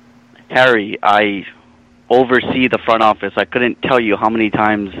 Harry, I oversee the front office. I couldn't tell you how many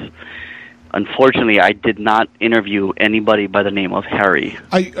times. Unfortunately, I did not interview anybody by the name of Harry.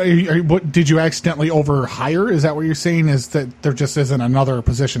 What did you accidentally overhire? Is that what you're saying? Is that there just isn't another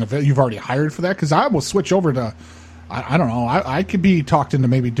position if you've already hired for that? Because I will switch over to. I don't know. I could be talked into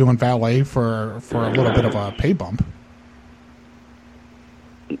maybe doing valet for a little bit of a pay bump.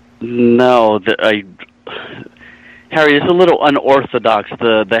 No, Harry, it's a little unorthodox,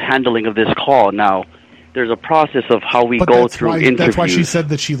 the handling of this call. Now, there's a process of how we go through interviews. That's why she said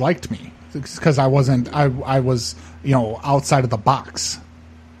that she liked me. Because I wasn't, I was, outside of the box.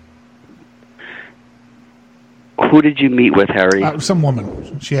 Who did you meet with, Harry? Some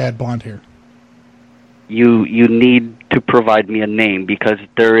woman. She had blonde hair. You need to provide me a name because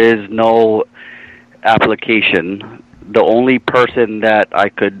there is no application. The only person that I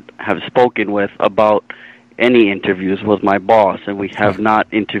could have spoken with about any interviews was my boss, and we have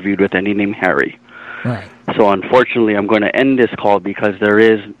not interviewed with any named Harry. Right. So unfortunately, I'm going to end this call because there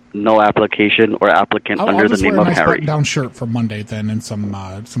is no application or applicant under the name of Harry. I'll just wear a nice button-down shirt for Monday then and some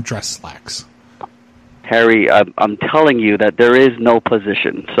dress slacks. Harry, I'm telling you that there is no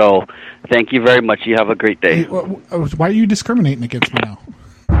position. So thank you very much. You have a great day. Hey, why are you discriminating against me now?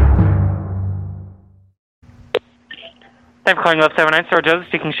 Thanks for calling 079. Sir Joseph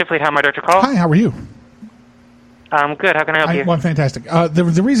speaking shift lead. How may I direct your call? Hi, how are you? I'm good. How can I help you? Well, fantastic.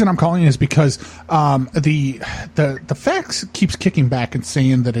 The reason I'm calling is because the fax keeps kicking back and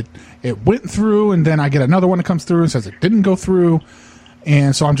saying that it went through, and then I get another one that comes through and says it didn't go through,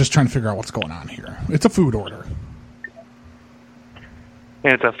 and so I'm just trying to figure out what's going on here. It's a food order.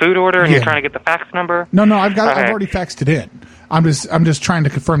 And it's a food order, and you're trying to get the fax number? No, I've already faxed it in. I'm just trying to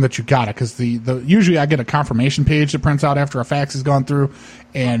confirm that you got it, because the usually I get a confirmation page that prints out after a fax has gone through,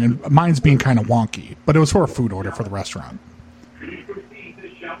 and mine's being kind of wonky. But it was for a food order for the restaurant.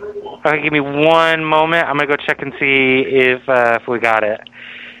 Okay, give me one moment. I'm gonna go check and see if we got it.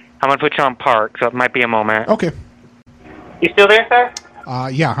 I'm gonna put you on park, so it might be a moment. Okay. You still there, sir?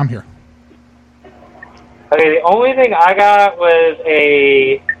 Yeah, I'm here. Okay, the only thing I got was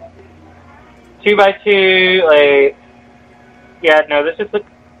a 2x2, like, yeah, no, this is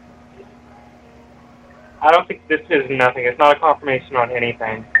I don't think this is nothing. It's not a confirmation on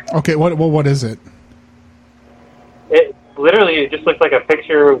anything. Okay, what is it? It literally just looks like a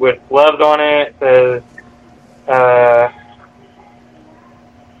picture with gloves on it. It says,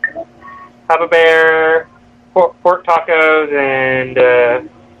 Papa Bear, pork tacos, and,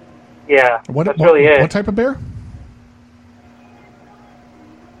 yeah, that's really it. What type of bear?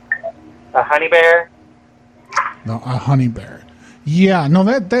 A honey bear. No, a honey bear. Yeah, no,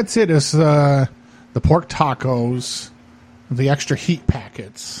 that's it. It's the pork tacos, the extra heat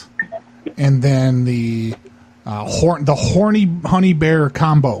packets, and then the horny honey bear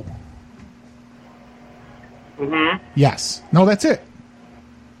combo. Mm-hmm. Yes. No, that's it.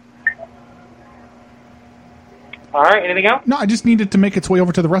 All right, anything else? No, I just needed to make its way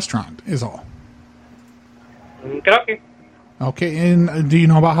over to the restaurant, is all. Get up here. Okay, and do you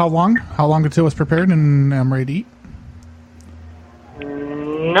know about how long? How long until it's prepared and I'm ready to eat?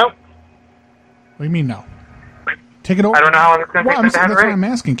 Nope. What do you mean, no? Take it over. I don't know how long it's going to take. That's what I'm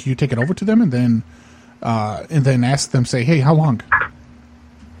asking. Can you take it over to them and then ask them? Say, hey, how long?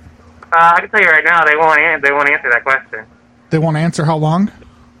 I can tell you right now, they won't answer that question. They won't answer how long?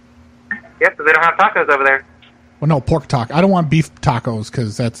 Yep, because they don't have tacos over there. Well, no, pork taco. I don't want beef tacos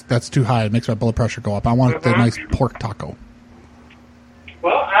because that's too high. It makes my blood pressure go up. I want the nice pork taco.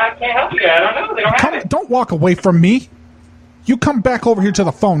 Well, I can't help you. I don't know. They don't have it. Don't walk away from me. You come back over here to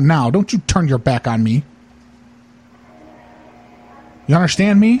the phone now. Don't you turn your back on me. You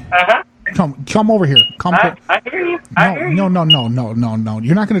understand me? Uh-huh. Come over here. I hear you. I hear you. No.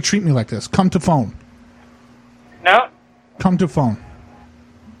 You're not going to treat me like this. Come to phone. No. Come to phone.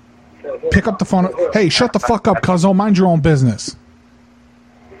 Pick up the phone. Hey, shut the fuck up, cuzzo. Mind your own business.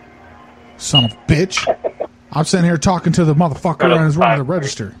 Son of a bitch. I'm sitting here talking to the motherfucker on his room to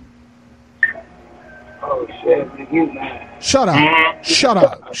register. Oh, shit. You mad. Shut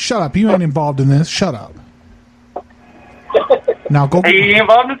up. You ain't involved in this. Shut up. Now go. He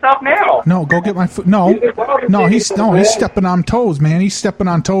involved himself now. No, go get my food. No, he's stepping on toes, man. He's stepping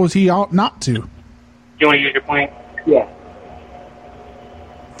on toes he ought not to. Do you want to use your point? Yeah.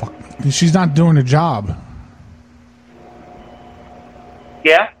 Fuck. She's not doing her job.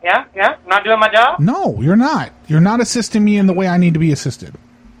 Yeah. Not doing my job? No, you're not. You're not assisting me in the way I need to be assisted.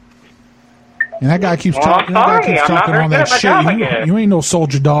 And that guy keeps talking. That guy keeps talking all that shit. You ain't no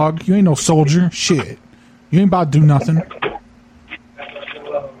soldier, dog. You ain't no soldier. Shit. You ain't about to do nothing.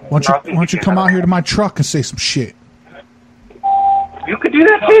 Why don't you come out here to my truck and say some shit? You could do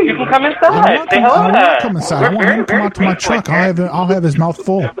that too. You can come inside. I don't want to come inside. I want him to come out to my truck. I'll have his mouth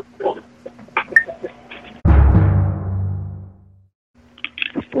full.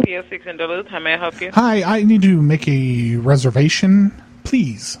 PL6 in Duluth. How may I help you? Hi, I need to make a reservation,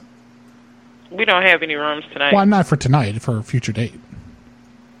 please. We don't have any rooms tonight. Well, not for tonight, for a future date.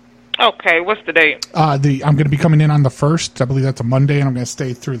 Okay, what's the date? I'm going to be coming in on the 1st. I believe that's a Monday, and I'm going to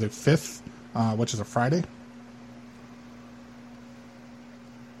stay through the 5th, which is a Friday.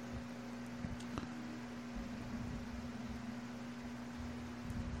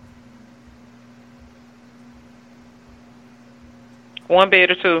 One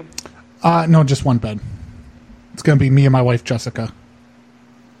bed or two? No, just one bed. It's going to be me and my wife, Jessica.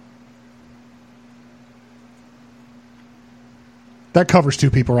 That covers two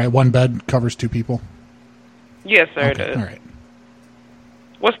people, right? One bed covers two people? Yes, sir, okay, it does. All right.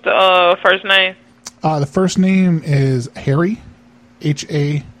 What's the first name? The first name is Harry,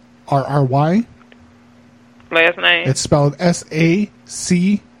 Harry. Last name? It's spelled Sachs.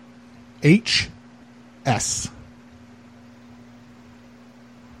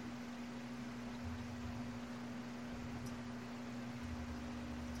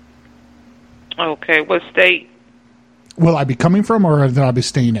 Okay, what state? Will I be coming from, or will I be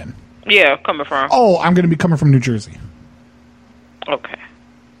staying in? Yeah, coming from. Oh, I'm going to be coming from New Jersey. Okay.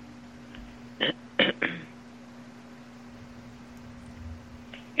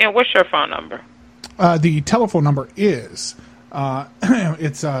 And what's your phone number? The telephone number is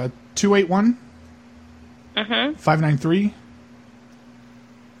it's 281 593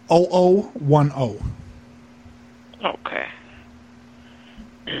 0010. Okay.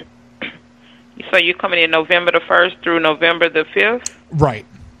 So you're coming in November the 1st through November the 5th? Right.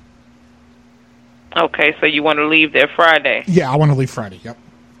 Okay, so you want to leave there Friday? Yeah, I want to leave Friday. Yep.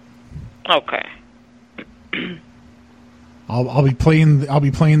 Okay. I'll be playing the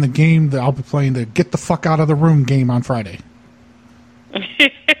game. I'll be playing the get the fuck out of the room game on Friday.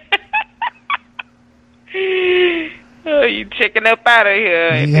 Oh, you checking up out of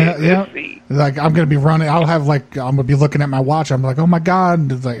here? Yeah. Like I'm gonna be running. I'm gonna be looking at my watch. I'm like, oh my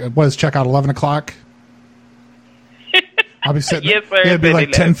god! It's like, what is checkout 11:00? I'll be sitting. Yes, sir. It'd be like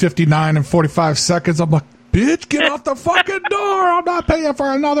 10:59 and 45 seconds. I'm like, bitch, get out the fucking door! I'm not paying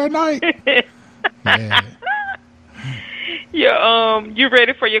for another night. Yeah. You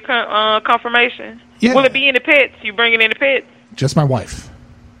ready for your confirmation? Yeah. Will it be any pets? You bringing any pets? Just my wife.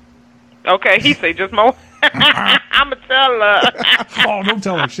 Okay, he say just my. I'ma tell her. Oh, don't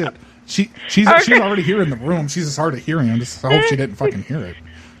tell her shit. She's already here in the room. She's just hard of hearing. I hope she didn't fucking hear it.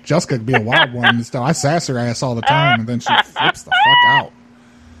 Jessica could be a wild one and stuff. I sass her ass all the time, and then she flips the fuck out.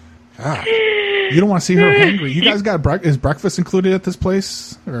 God. You don't want to see her hangry. You guys got is breakfast included at this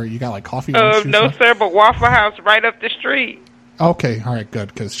place, or you got like coffee? No, sir, but Waffle House right up the street. Okay, all right, good.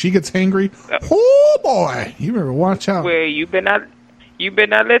 Because she gets hangry. Oh boy, you better watch out. Well, you better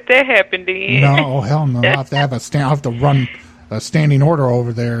not let that happen, then. No, hell no. I'll have to run a standing order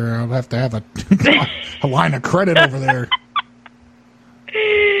over there. I'll have to have a line of credit over there.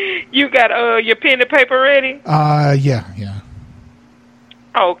 You got your pen and paper ready? Yeah.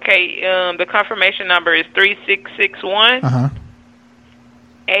 Okay, the confirmation number is 3661. Uh-huh.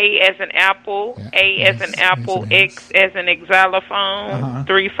 A as an apple, A as an apple, X as an xylophone,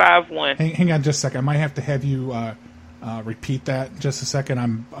 351. Hang on just a second. I might have to have you repeat that just a second.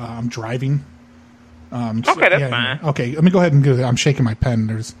 I'm driving. Okay, that's fine. Okay, let me go ahead and do that. I'm shaking my pen.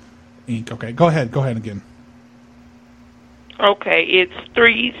 There's ink. Okay, go ahead again. Okay, it's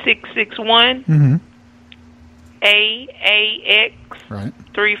 3661. Mm-hmm. AAX Right.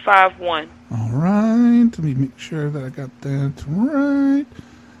 351. All right. Let me make sure that I got that right.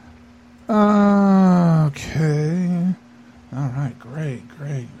 Okay. All right. Great.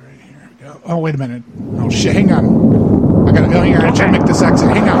 Here we go. Oh, wait a minute. Oh shit! Hang on. I gotta make this exit.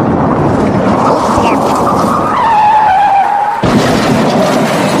 Hang on. Oh fuck!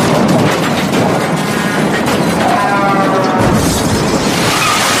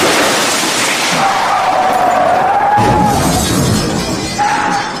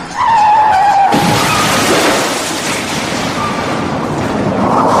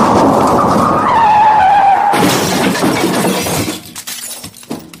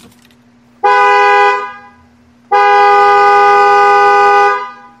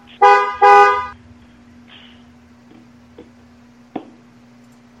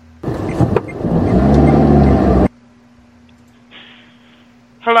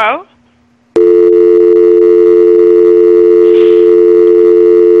 Hello?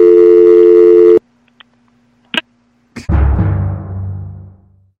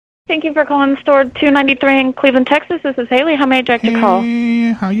 Thank you for calling store 293 in Cleveland, Texas. This is Haley. How may I direct your call?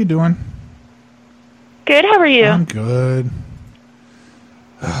 Hey, how you doing? Good. How are you? I'm good.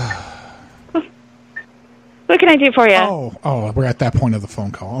 What can I do for you? Oh, we're at that point of the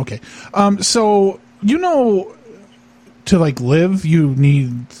phone call. Okay. So, to live, you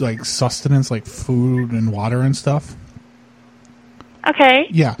need sustenance, like food and water and stuff. Okay.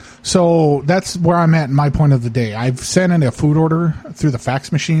 Yeah. So that's where I'm at in my point of the day. I've sent in a food order through the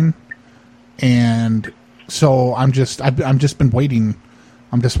fax machine, and so I've just been waiting.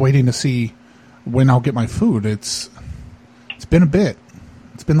 I'm just waiting to see when I'll get my food. It's been a bit.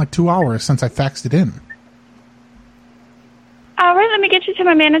 It's been like 2 hours since I faxed it in. All right, let me get you to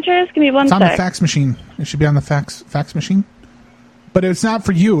my manager. Give me one It's sec. on the fax machine. It should be on the fax machine. But it's not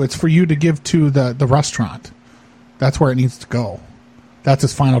for you. It's for you to give to the restaurant. That's where it needs to go. That's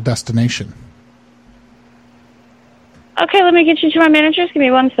its final destination. Okay, let me get you to my manager. Give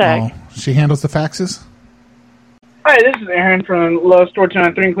me one sec. Oh, she handles the faxes? Hi, this is Aaron from Lowe's Store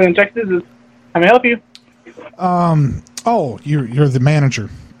 293 in Cleveland, Texas. How may I help you? Oh, you're the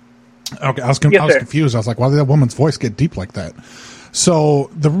manager. Okay, I was confused. I was like, why did that woman's voice get deep like that? So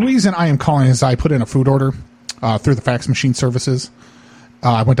the reason I am calling is I put in a food order through the fax machine services.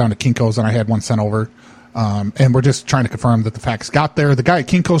 I went down to Kinko's and I had one sent over. And we're just trying to confirm that the fax got there. The guy at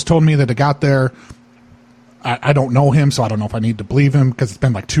Kinko's told me that it got there. I don't know him, so I don't know if I need to believe him because it's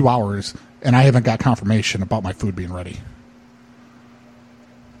been like 2 hours and I haven't got confirmation about my food being ready.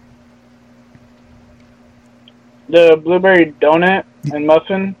 The blueberry donut and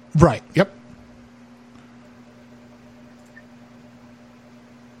muffin? Right, yep.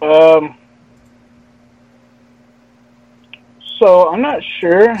 So I'm not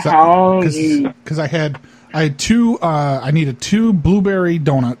sure how you. Because I had two. I needed 2 blueberry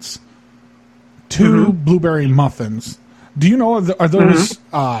donuts, 2 blueberry muffins. Do you know are those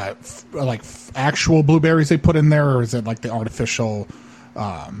like actual blueberries they put in there, or is it like the artificial,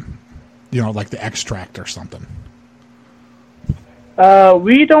 like the extract or something?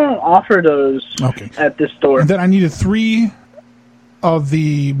 We don't offer those at this store. And then I needed 3 of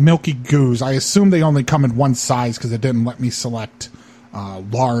the Milky Goos. I assume they only come in one size because it didn't let me select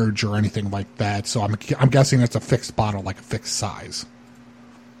large or anything like that. So I'm guessing it's a fixed bottle, like a fixed size.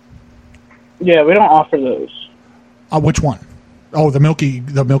 Yeah, we don't offer those. Which one? Oh, the Milky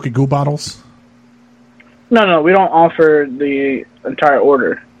Goo bottles? No, we don't offer the entire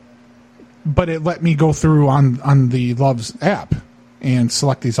order. But it let me go through on the Love's app and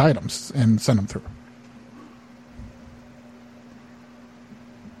select these items and send them through.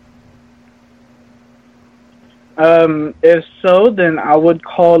 If so, then I would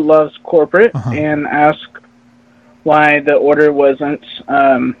call Love's corporate and ask why the order wasn't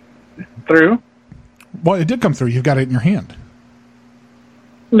through. Well, it did come through. You've got it in your hand.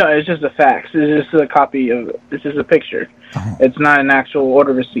 No, it's just a fax. It's just a copy of. It's just a picture. It's not an actual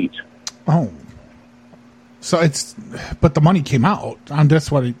order receipt. Oh. So but the money came out. That's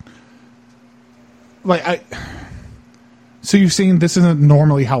what So you're saying this isn't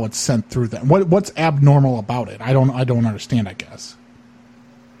normally how it's sent through then? What's abnormal about it? I don't understand, I guess.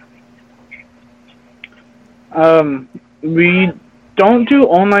 We don't do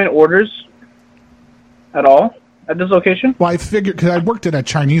online orders at all at this location. Well, I figured, because I worked at a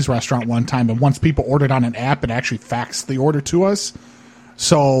Chinese restaurant one time, and once people ordered on an app, it actually faxed the order to us.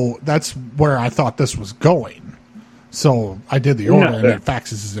 So that's where I thought this was going. So I did the order, and it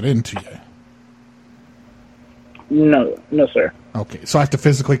faxes it into you. No, sir. Okay, so I have to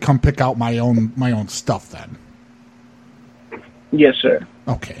physically come pick out my own stuff then. Yes, sir.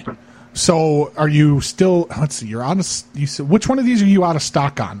 Okay. So are you still? Let's see. You're out of. You said, which one of these are you out of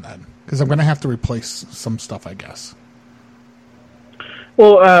stock on then? Because I'm going to have to replace some stuff, I guess.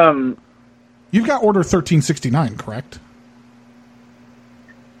 Well, you've got order 1369, correct?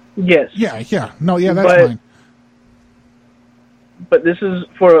 Yes. Yeah. No, yeah, that's fine. But this is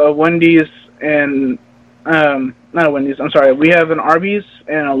for a Wendy's and not a Wendy's. I'm sorry. We have an Arby's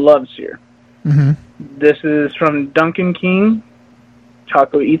and a Love's here. Mm-hmm. This is from Dunkin' King,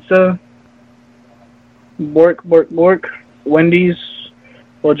 Taco Itza, Bork, Wendy's,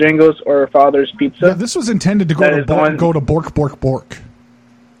 Bojangles, or Father's Pizza. Yeah, this was intended to go to Bork.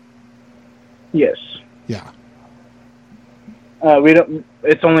 Yes. Yeah. We don't.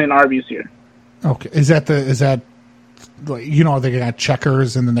 It's only an Arby's here. Okay. Is that they got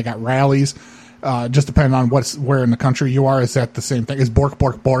Checkers and then they got Rallies. Just depending on where in the country you are, is that the same thing? Is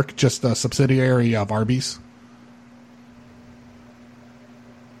Bork just a subsidiary of Arby's?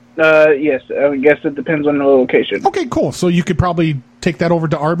 Yes, I guess it depends on the location. Okay, cool. So you could probably take that over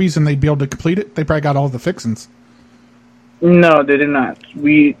to Arby's and they'd be able to complete it? They probably got all the fixins. No, they did not.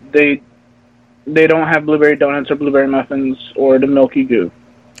 They don't have blueberry donuts or blueberry muffins or the Milky Goo.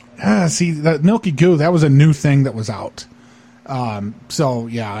 See, the Milky Goo, that was a new thing that was out. So,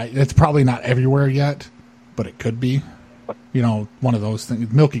 yeah, it's probably not everywhere yet, but it could be. One of those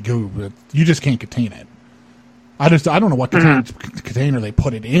things. Milky Goo, you just can't contain it. I don't know what container they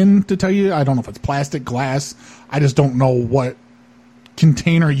put it in, to tell you. I don't know if it's plastic, glass. I just don't know what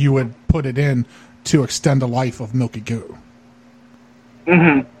container you would put it in to extend the life of Milky Goo.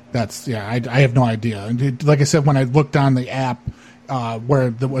 Mm-hmm. I have no idea. And like I said, when I looked on the app where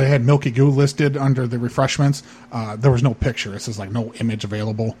it had Milky Goo listed under the refreshments, there was no picture. It says like no image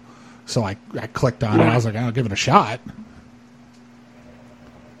available. So I clicked on it. I was like, I'll give it a shot.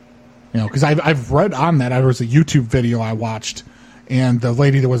 Because I've read on that. There was a YouTube video I watched, and the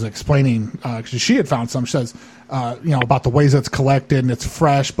lady that was explaining, because she had found some, she says, about the ways it's collected, and it's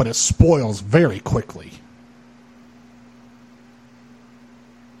fresh, but it spoils very quickly.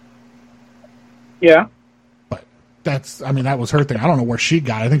 Yeah. But that was her thing. I don't know where she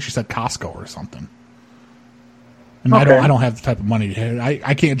got it. I think she said Costco or something. And okay. I don't have the type of money.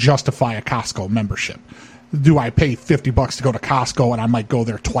 I can't justify a Costco membership. Do I pay $50 to go to Costco and I might go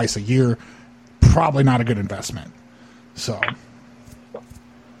there twice a year? Probably not a good investment. So.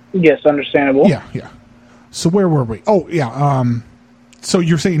 Yes, understandable. Yeah. So where were we? Oh, yeah. So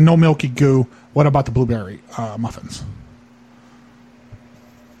you're saying no Milky Goo. What about the blueberry muffins?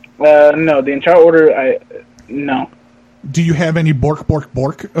 No, the entire order, no. Do you have any Bork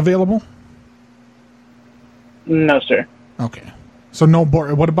available? No, sir. Okay. So no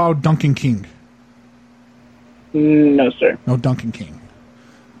Bork. What about Dunkin' King? No, sir. No Dunkin' King.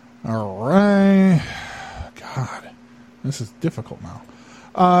 All right. God. This is difficult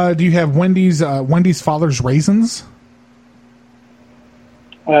now. Do you have Wendy's Father's Raisins?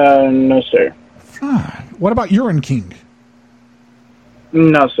 No, sir. What about Urine King?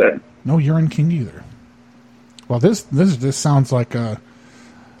 No, sir. No Urine King either. Well, this sounds like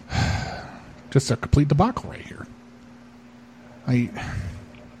just a complete debacle right here.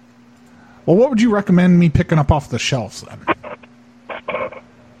 Well, what would you recommend me picking up off the shelves then?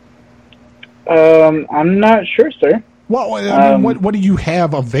 I'm not sure, sir. Well, I mean, what do you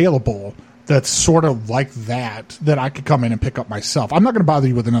have available that's sort of like that I could come in and pick up myself? I'm not going to bother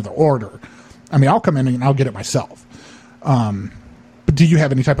you with another order. I mean, I'll come in and I'll get it myself. But do you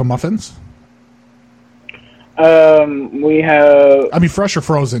have any type of muffins? We have... I mean, fresh or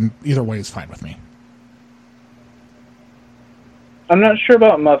frozen, either way is fine with me. I'm not sure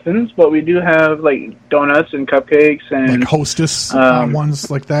about muffins, but we do have, like, donuts and cupcakes and... Like Hostess ones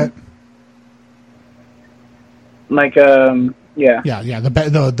like that? Like, yeah. Yeah,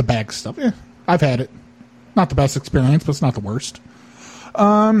 the bag stuff. Yeah, I've had it. Not the best experience, but it's not the worst.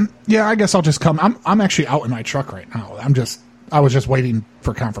 Yeah, I guess I'll just come. I'm actually out in my truck right now. I was just waiting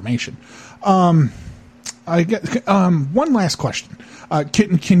for confirmation. I get one last question.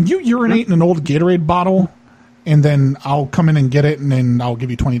 Can you urinate in an old Gatorade bottle, and then I'll come in and get it, and then I'll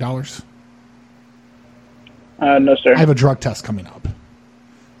give you $20? No, sir. I have a drug test coming up,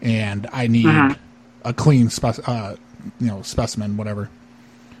 and I need a clean specimen, whatever.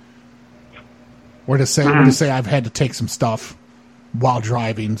 Or to say I've had to take some stuff while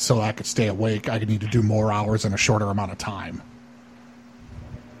driving so I could stay awake. I could need to do more hours in a shorter amount of time.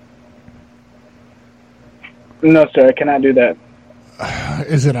 No, sir, I cannot do that.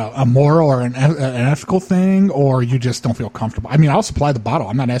 Is it a moral or an ethical thing, or you just don't feel comfortable? I mean, I'll supply the bottle.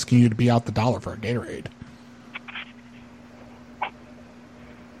 I'm not asking you to be out the dollar for a Gatorade.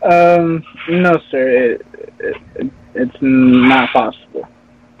 No, sir. It's not possible.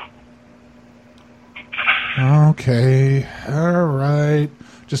 Okay, all right.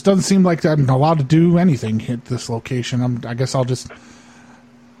 Just doesn't seem like I'm allowed to do anything at this location. I guess I'll just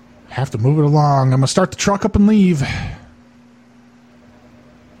have to move it along. I'm gonna start the truck up and leave.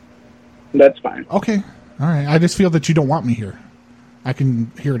 That's fine. Okay, all right. I just feel that you don't want me here. I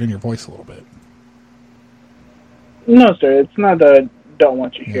can hear it in your voice a little bit. No, sir. It's not that I don't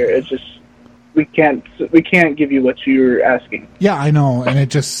want you here. It's just we can't give you what you're asking. Yeah, I know, and it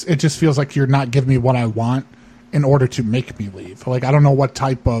just feels like you're not giving me what I want in order to make me leave. Like, I don't know what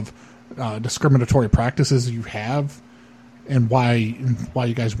type of discriminatory practices you have and why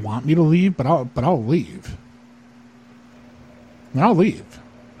you guys want me to leave, but I'll leave. I'll leave.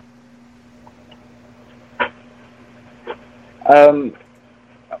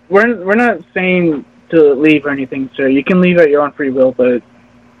 We're not saying to leave or anything, sir. You can leave at your own free will, but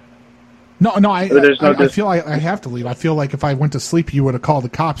No, I feel I have to leave. I feel like if I went to sleep, you would have called the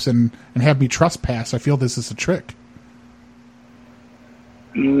cops and have me trespass. I feel this is a trick.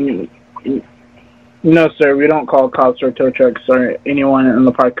 No, sir. We don't call cops or tow trucks or anyone in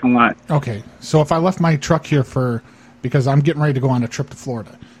the parking lot. Okay, so if I left my truck here because I'm getting ready to go on a trip to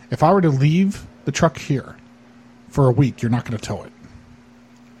Florida, if I were to leave the truck here for a week, you're not going to tow it?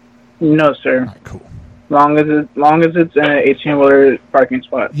 No, sir. All right, cool. Long as it's in an 18-wheeler parking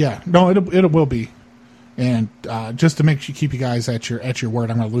spot. Yeah, no, it will be. And just to keep you guys at your word,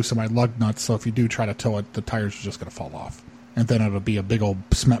 I'm going to loosen my lug nuts. So if you do try to tow it, the tires are just going to fall off, and then it'll be a big old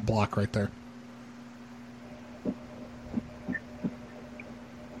cement block right there.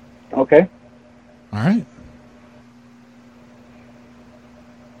 Okay. All right.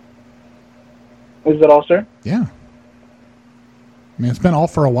 Is that all, sir? Yeah. I mean, it's been all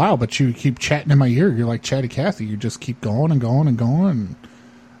for a while, but you keep chatting in my ear. You're like Chatty Cathy. You just keep going and going and going.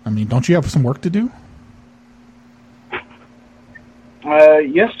 I mean, don't you have some work to do?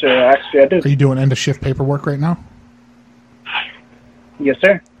 Yes, sir. Actually, I do. Are you doing end-of-shift paperwork right now? Yes,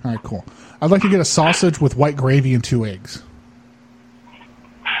 sir. All right, cool. I'd like to get a sausage with white gravy and 2 eggs.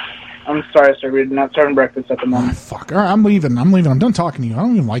 I'm sorry, sir. We're not serving breakfast at the moment. Oh, fuck. All right, I'm leaving. I'm done talking to you. I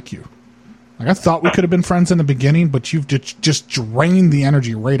don't even like you. Like, I thought we could have been friends in the beginning, but you've just drained the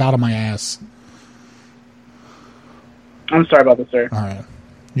energy right out of my ass. I'm sorry about this, sir. All right.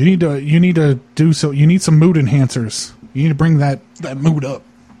 You need to do so. You need some mood enhancers. You need to bring that mood up.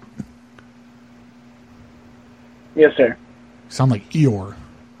 Yes, sir. You sound like Eeyore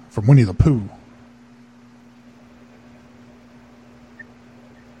from Winnie the Pooh.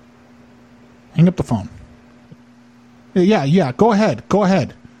 Hang up the phone. Yeah. Go ahead.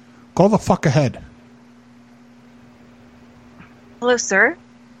 Go the fuck ahead. Hello, sir.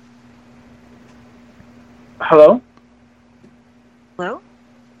 Hello? Hello?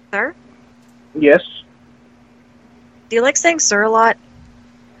 Sir? Yes. Do you like saying sir a lot?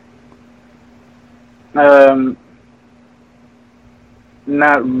 Not.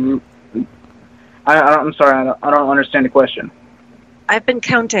 I'm sorry. I don't understand the question. I've been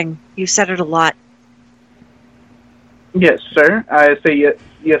counting. You said it a lot. Yes, sir. I say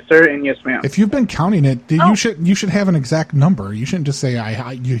yes, sir, and yes, ma'am. If you've been counting it, you should have an exact number. You shouldn't just say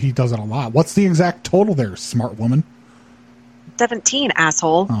he does it a lot. What's the exact total there, smart woman? 17,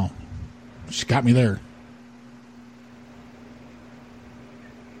 asshole. Oh, she got me there.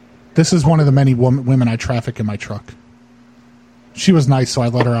 This is one of the many women I traffic in my truck. She was nice, so I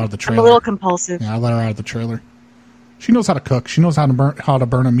let her out of the trailer. I'm a little compulsive. Yeah, I let her out of the trailer. She knows how to cook. She knows how to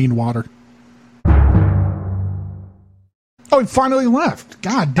burn a mean water. Oh, he finally left.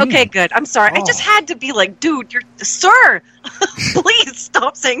 God damn. Okay, good. I'm sorry. I just had to be like, dude, you're sir. Please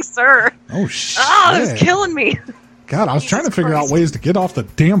stop saying sir. Oh, shit. Oh, it was killing me. God, I was trying to figure out ways to get off the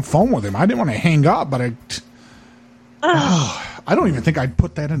damn phone with him. I didn't want to hang up, but I don't even think I'd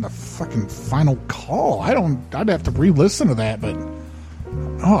put that in the fucking final call. I'd have to re-listen to that, but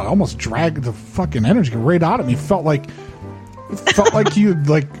it almost dragged the fucking energy right out of me. It felt like you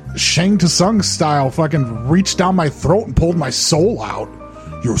like Shang Tsung style fucking reached down my throat and pulled my soul out.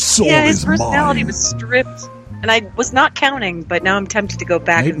 Your soul is mine. Yeah, his personality was stripped, and I was not counting, but now I'm tempted to go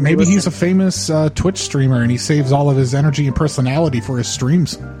back. Maybe he's a famous Twitch streamer and he saves all of his energy and personality for his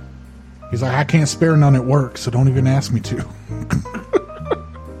streams. He's like, I can't spare none at work, so don't even ask me to.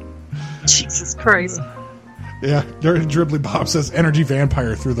 Jesus Christ. Yeah, Dribbly Bob says energy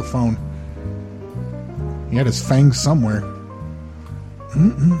vampire through the phone. He had his fangs somewhere.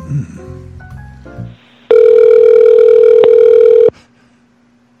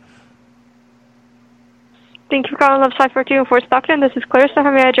 Thank you for calling Love 542 in Fort Stockton. This is Clarissa.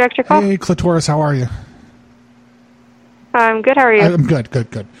 How may I direct your call? Hey, Clitoris, how are you? I'm good. How are you? I'm good.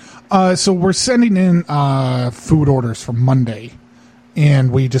 So we're sending in food orders for Monday,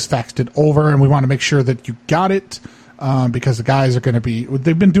 and we just faxed it over, and we want to make sure that you got it because the guys are going to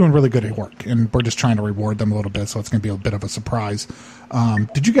they've been doing really good at work, and we're just trying to reward them a little bit, so it's going to be a bit of a surprise.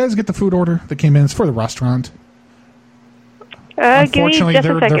 Did you guys get the food order that came in? It's for the restaurant. Give me just a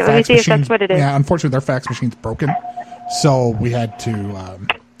second. Let me see if that's what it is. Yeah, unfortunately, their fax machine's broken, so we had to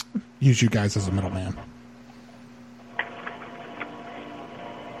use you guys as a middleman.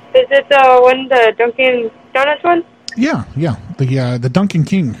 Is it the Dunkin' Donuts one? Yeah, the Dunkin'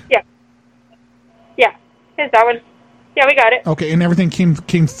 King. Yeah, it's that one. Yeah, we got it. Okay, and everything came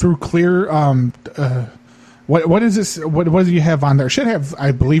through clear. What is this? What do you have on there? It should have,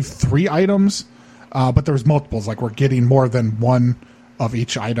 I believe, 3 items, but there's multiples. Like we're getting more than one of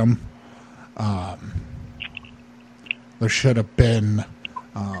each item. There should have been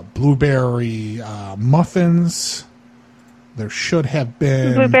blueberry muffins. There should have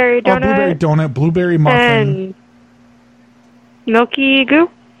been blueberry donut, blueberry muffin, and Milky Goo.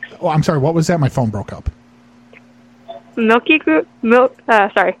 Oh, I'm sorry. What was that? My phone broke up. Milky Goo.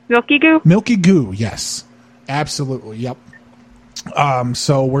 Milky Goo. Milky Goo. Yes, absolutely. Yep.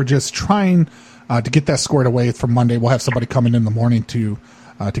 So we're just trying to get that squared away for Monday. We'll have somebody coming in the morning to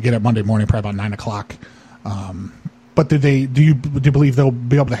get it Monday morning, probably about 9:00. But do you believe they'll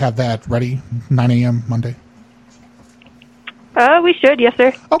be able to have that ready 9 a.m. Monday? We should, yes,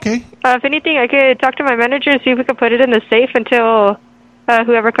 sir. Okay. If anything, I could talk to my manager and see if we could put it in the safe until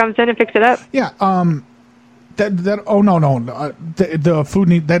whoever comes in and picks it up. Yeah. The food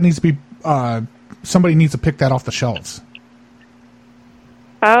needs to be. Somebody needs to pick that off the shelves.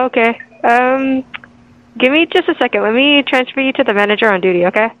 Oh, okay. Give me just a second. Let me transfer you to the manager on duty.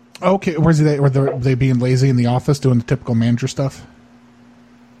 Okay. Okay. Were they being lazy in the office doing the typical manager stuff?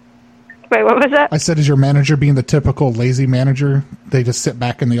 Wait, what was that? I said, is your manager being the typical lazy manager? They just sit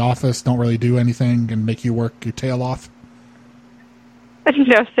back in the office, don't really do anything, and make you work your tail off?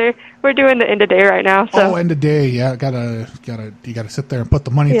 No, sir. We're doing the end of day right now. So. Oh, end of day. Yeah, you gotta sit there and put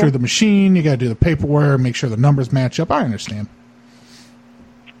the money through the machine. You gotta do the paperwork, make sure the numbers match up. I understand.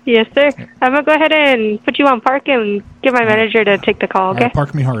 Yes, sir. I'm gonna go ahead and put you on park and get my manager to take the call. Okay.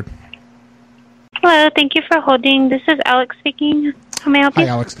 Park me hard. Hello. Thank you for holding. This is Alex speaking. How may I help you? Hi,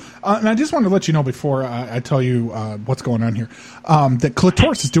 Alex. And I just wanted to let you know before I tell you what's going on here that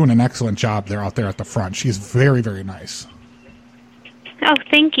Clitoris is doing an excellent job there out there at the front. She's very, very nice. Oh,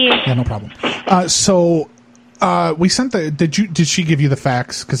 thank you. Yeah, no problem. So we sent did she give you the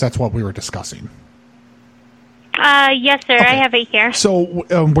fax? Because that's what we were discussing. Yes, sir. Okay. I have it here. So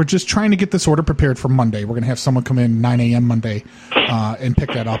we're just trying to get this order prepared for Monday. We're going to have someone come in 9 a.m. Monday and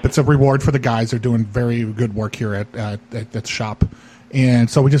pick that up. It's a reward for the guys. They're doing very good work here at the shop. And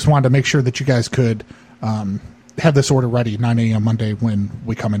so we just wanted to make sure that you guys could have this order ready 9 a.m. Monday when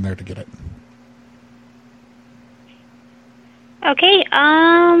we come in there to get it. Okay,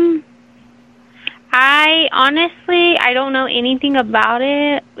 I honestly, I don't know anything about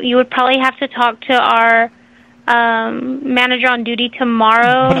it. You would probably have to talk to our manager on duty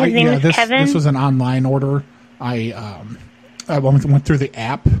tomorrow. His name is Kevin. This was an online order. I went through the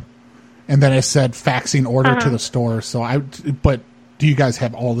app, and then I said faxing order to the store. But do you guys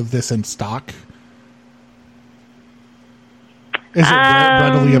have all of this in stock? Is it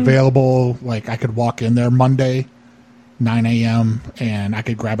readily available? Like, I could walk in there Monday, 9 a.m., and I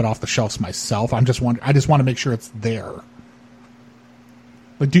could grab it off the shelves myself. I just want to make sure it's there.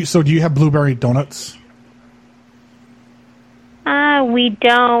 Like, do you have blueberry donuts? We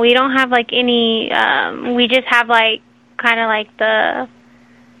don't. We don't have like any. We just have like kind of like the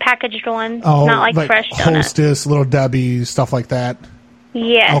packaged ones, not like fresh donuts. Hostess, Little Debbie, stuff like that.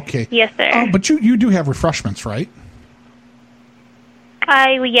 Yes. Okay. Yes, sir. But you do have refreshments, right?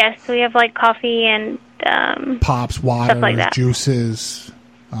 Yes, we have like coffee and pops, water, like that. Juices,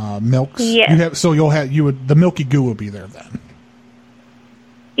 milks. Yes. The Milky Goo will be there then.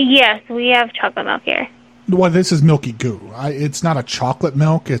 Yes, we have chocolate milk here. Well, this is Milky Goo. It's not a chocolate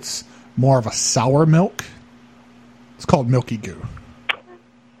milk. It's more of a sour milk. It's called Milky Goo.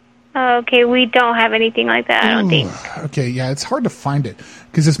 Okay, we don't have anything like that, I don't think. Okay, yeah, it's hard to find it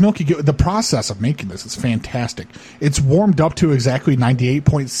because this Milky Goo, the process of making this is fantastic. It's warmed up to exactly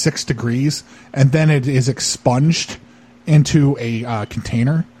 98.6 degrees, and then it is expunged into a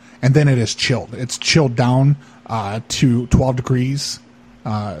container, and then it is chilled. It's chilled down to 12 degrees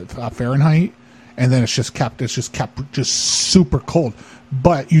Fahrenheit, and then it's just kept super cold.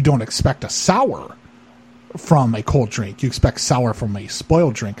 But you don't expect a sour from a cold drink. You expect sour from a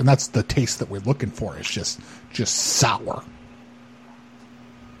spoiled drink, and that's the taste that we're looking for. It's just sour.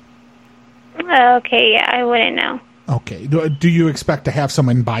 Okay, yeah, I wouldn't know. Okay. Do you expect to have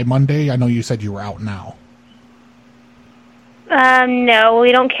someone by Monday? I know you said you were out now. No,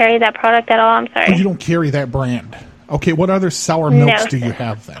 we don't carry that product at all. I'm sorry. Oh, you don't carry that brand. Okay, what other sour milks do you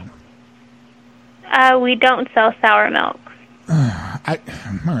have then? We don't sell sour milk. All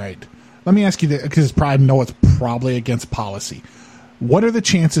right. Let me ask you that, because I know it's probably against policy. What are the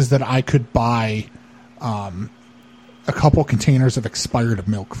chances that I could buy a couple containers of expired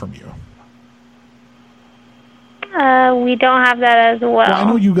milk from you? We don't have that as well. Well, I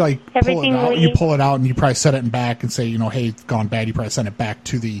know you pull it out and you probably set it in back and say, hey, it's gone bad. You probably send it back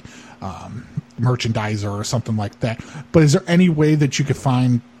to the merchandiser or something like that. But is there any way that you could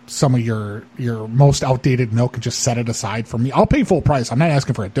find some of your most outdated milk and just set it aside for me? I'll pay full price. I'm not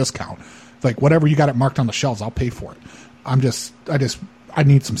asking for a discount. Like, whatever you got it marked on the shelves, I'll pay for it. I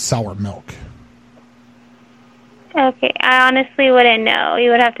need some sour milk. Okay, I honestly wouldn't know.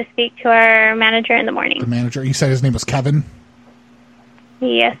 You would have to speak to our manager in the morning. The manager? You said his name was Kevin?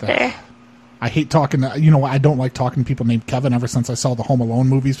 Yes, sir. I hate talking to, I don't like talking to people named Kevin ever since I saw the Home Alone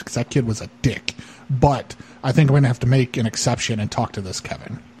movies, because that kid was a dick. But I think I'm going to have to make an exception and talk to this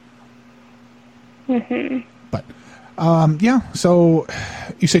Kevin. Mm-hmm. But, so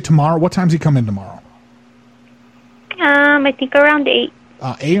you say tomorrow. What time's he come in tomorrow? I think around 8.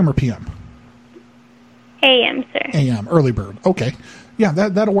 AM or PM? AM, sir. AM, early bird. Okay. Yeah,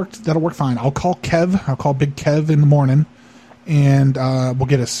 that'll work. That'll work fine. I'll call Kev. I'll call Big Kev in the morning, and we'll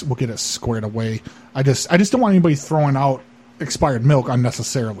get it squared away. I just don't want anybody throwing out expired milk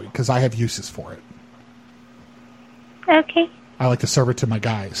unnecessarily, because I have uses for it. Okay. I like to serve it to my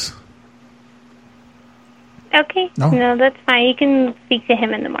guys. Okay. No, that's fine. You can speak to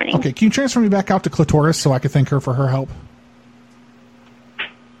him in the morning. Okay. Can you transfer me back out to Clitoris so I can thank her for her help?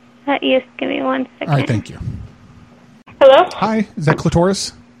 Yes, give me 1 second. All right, thank you. Hello? Hi, is that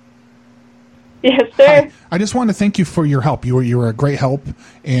Clitoris? Yes, sir. Hi. I just wanted to thank you for your help. You were a great help,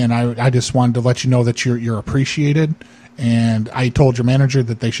 and I just wanted to let you know that you're appreciated. And I told your manager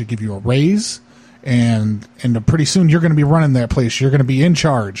that they should give you a raise, and pretty soon you're going to be running that place. You're going to be in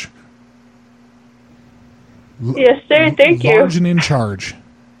charge. Yes, sir. Thank you. Large and in charge.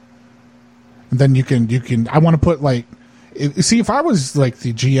 And then you can. I want to put if I was like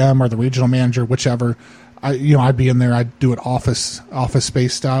the GM or the regional manager, whichever, I'd be in there. I'd do it office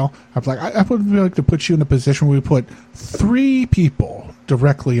space style. I would like to put you in a position where we put 3 people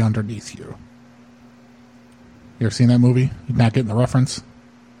directly underneath you. You ever seen that movie? You're not getting the reference?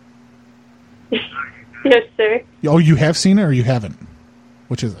 Yes, sir. Oh, you have seen it or you haven't?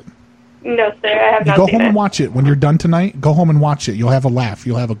 Which is it? No, sir. I have not seen it. Go home and watch it. When you're done tonight, go home and watch it. You'll have a laugh.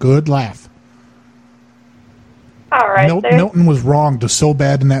 You'll have a good laugh. All right, sir. Milton was wronged so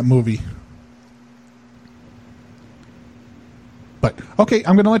bad in that movie. But okay,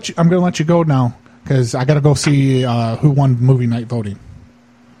 I'm gonna let you go now, because I gotta go see who won movie night voting.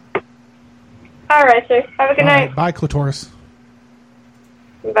 All right, sir. Have a good night. Right, bye, Clitoris.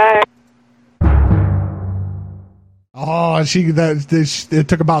 Bye. Oh, it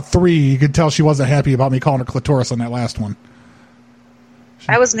took about 3. You could tell she wasn't happy about me calling her clitoris on that last one.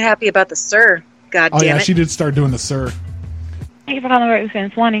 I wasn't happy about the sir. God damn it. She did start doing the sir. Thank you for calling Right Within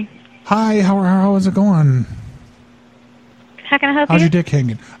 20. Hi, how is it going? How can I help How's you? your dick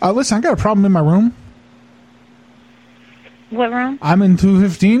hanging? Listen, I got a problem in my room. What room? I'm in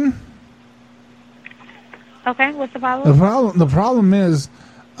 215. Okay, what's the problem? The problem is,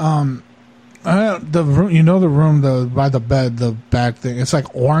 the room. You know the room by the bed, the back thing. It's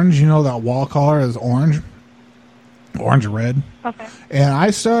like orange. You know that wall color is orange, orange red. Okay. And I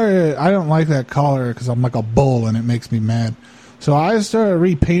don't like that color because I'm like a bull and it makes me mad. So I started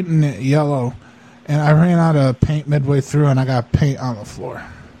repainting it yellow, and I ran out of paint midway through, and I got paint on the floor.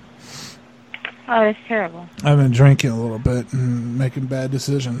 Oh, that's terrible. I've been drinking a little bit and making bad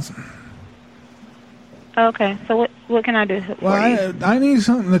decisions. Okay, so what can I do for you? I need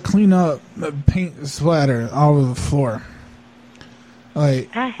something to clean up the paint splatter all over the floor.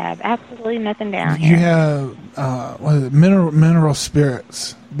 Like, I have absolutely nothing down you here. have what is it, mineral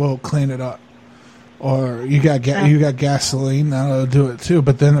spirits will clean it up, or you got gasoline that'll do it too.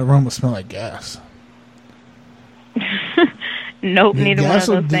 But then the room will smell like gas. Nope, neither one of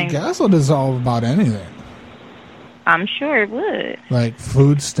those things. Gas will dissolve about anything. I'm sure it would. Like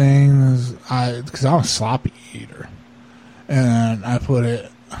food stains, because I'm a sloppy eater, and I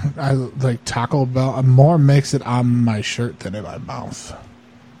like Taco Bell. More makes it on my shirt than in my mouth,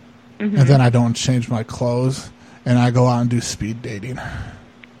 and then I don't change my clothes, and I go out and do speed dating.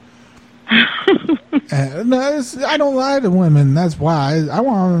 And I don't lie to women. That's why I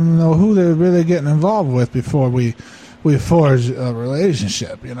want to know who they're really getting involved with before we forge a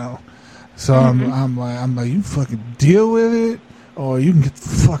relationship. You know. So I'm like, you fucking deal with it, or you can get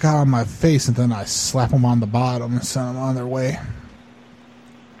the fuck out of my face, and then I slap them on the bottom and send them on their way.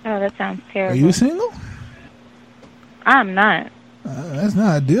 Oh, that sounds terrible. Are you single? I'm not. That's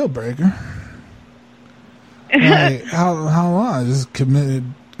not a deal breaker. Like, how long is this committed?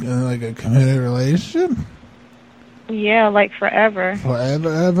 Like a committed relationship? Yeah, like forever.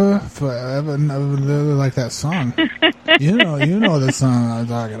 Forever, never, like that song. you know the song I'm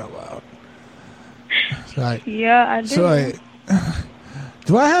talking about. Like, yeah, I do. So,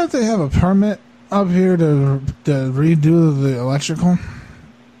 do I have to have a permit up here to redo the electrical?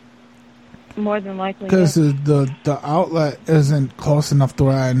 More than likely, because the outlet isn't close enough to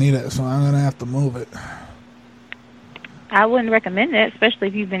where I need it, so I'm gonna have to move it. I wouldn't recommend it, especially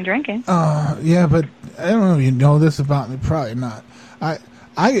if you've been drinking. Yeah, but I don't know if you know this about me. Probably not.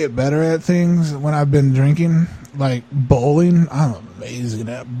 I get better at things when I've been drinking, like bowling. I'm amazing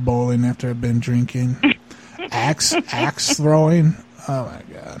at bowling after I've been drinking. Axe throwing. Oh my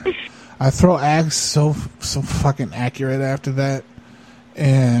god, I throw axe so fucking accurate after that.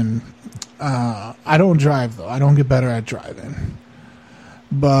 And I don't drive though. I don't get better at driving.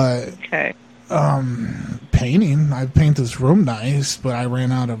 But okay. Painting. I paint this room nice, but I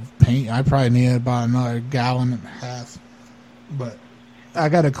ran out of paint. I probably needed about another gallon and a half. But I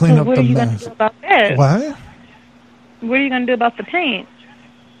got to clean up the mess. What are you going to do about that? What? What are you going to do about the paint?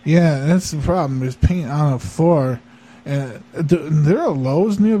 Yeah, that's the problem. There's paint on the floor. And there are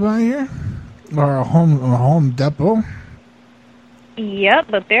Lowe's nearby here, or a Home Depot. Yep,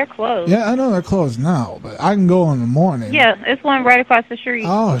 but they're closed. Yeah, I know they're closed now, but I can go in the morning. Yeah, it's one right across the street.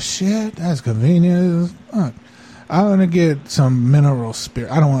 Oh, shit. That's convenient. I'm going to get some mineral spirit.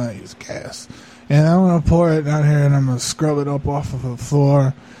 I don't want to use gas. And I'm going to pour it down here, and I'm going to scrub it up off of the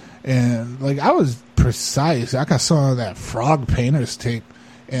floor. And, like, I was precise. I got some of that frog painter's tape,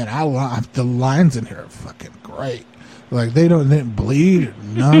 and the lines in here are fucking great. Like, they didn't bleed or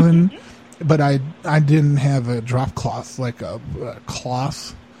nothing. But I didn't have a drop cloth, like a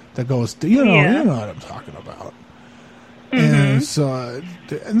cloth that goes, you know what I'm talking about. Mm-hmm. And so,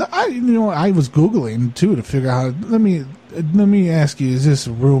 I was Googling too to figure out. Let me ask you: is this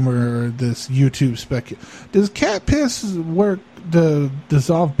rumor or this YouTube does cat piss work to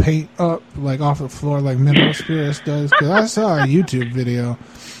dissolve paint up like off the floor like mineral spirits does? Because I saw a YouTube video.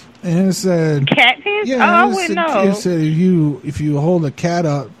 And it said cat piss. Yeah, I wouldn't know. It said if you hold a cat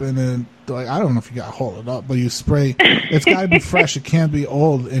up and then like I don't know if you got to hold it up, but you spray. It's got to be fresh. It can't be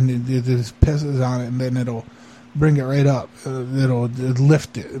old, and it just pisses on it, and then it'll bring it right up. It'll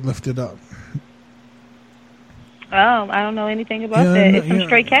lift it up. Oh, I don't know anything about that. It's some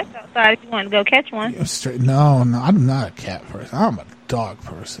stray cats outside. If you want to go catch one. No, I'm not a cat person. I'm a dog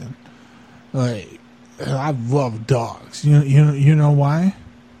person. Like I love dogs. You know why?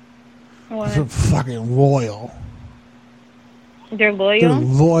 What? They're fucking loyal. They're loyal? They're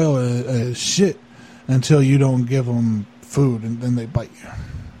loyal as shit until you don't give them food, and then they bite you.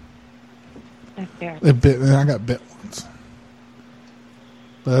 It bit. I got bit once.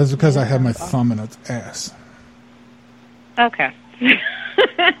 But that's because I had my thumb in its ass. Okay.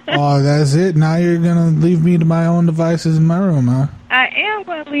 Oh, that's it? Now you're going to leave me to my own devices in my room, huh? I am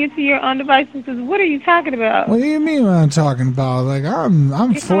going to leave to your own devices because what are you talking about? What do you mean what I'm talking about? Like, I'm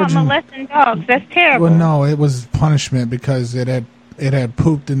You're forging... molesting dogs. That's terrible. Well, no, it was punishment because it had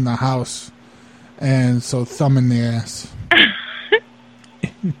pooped in the house. And so thumb in the ass.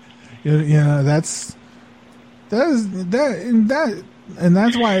 you know, that's why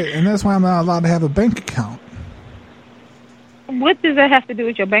I'm not allowed to have a bank account. What does that have to do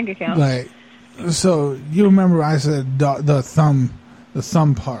with your bank account? Like, so you remember I said the thumb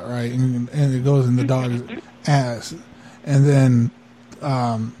part, right? And it goes in the dog's ass, and then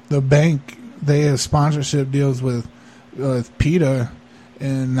the bank, they have sponsorship deals with PETA,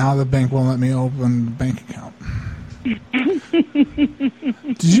 and now the bank won't let me open the bank account.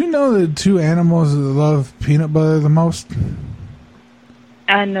 Did you know the two animals that love peanut butter the most?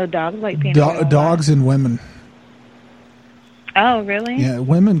 I know dogs like peanut butter. Dogs and women. Oh, really? Yeah,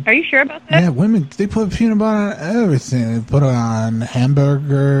 women. Are you sure about that? Yeah, women, they put peanut butter on everything. They put it on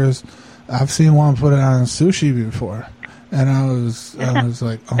hamburgers. I've seen one put it on sushi before. And I was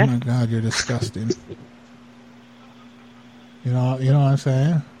like, oh my God, you're disgusting. You know what I'm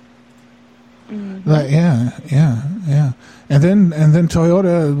saying? Mm-hmm. Like, yeah. And then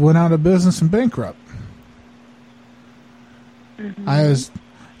Toyota went out of business and bankrupt. Mm-hmm.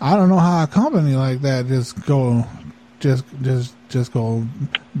 I don't know how a company like that just go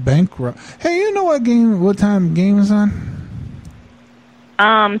bankrupt. Hey, you know what time the game is on?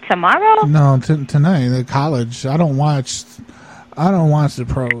 Tomorrow? No, tonight. The college. I don't watch the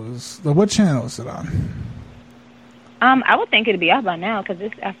pros. What channel is it on? I would think it'd be out by now because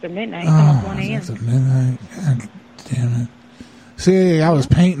it's after midnight. It's almost 1 a.m. It's after midnight. God damn it. See, I was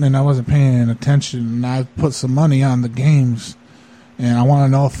painting and I wasn't paying attention, and I put some money on the games, and I want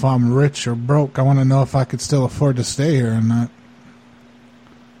to know if I'm rich or broke. I want to know if I could still afford to stay here or not.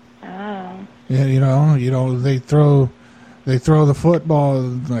 Oh. Yeah, you know, they throw the football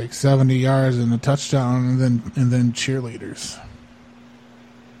like 70 yards and a touchdown, and then cheerleaders.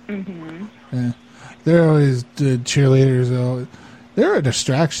 Mhm. Yeah. They're always the cheerleaders, though. They're a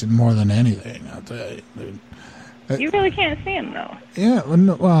distraction more than anything, I'll tell you. You really can't see them, though. Yeah,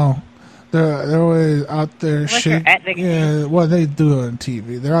 well, they're always out there shaking. Yeah, well, they do it on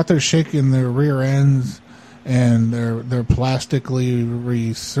TV. They're out there shaking their rear ends and their plastically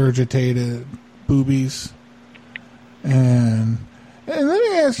resurgitated boobies. And let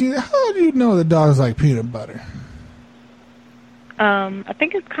me ask you, how do you know the dogs like peanut butter? I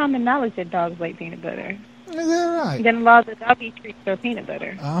think it's common knowledge that dogs like peanut butter. Is that right? Then a lot of the doggy treats are peanut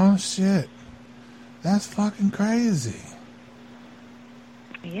butter. Oh, shit. That's fucking crazy.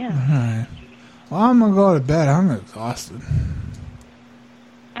 Yeah. All right. Well, I'm going to go to bed. I'm exhausted.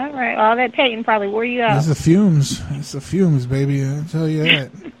 All right. All that painting probably wore you out. It's the fumes. It's the fumes, baby. I'll tell you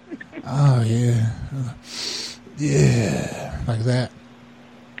that. Oh, yeah. Yeah. Like that.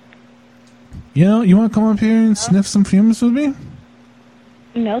 You know, you want to come up here and sniff some fumes with me?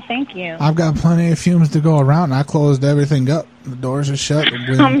 No, thank you. I've got plenty of fumes to go around. I closed everything up. The doors are shut.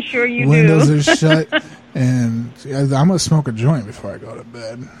 I'm sure you windows do. Windows are shut. And I'm going to smoke a joint before I go to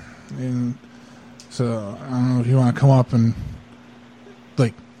bed. And so, I don't know if you want to come up and,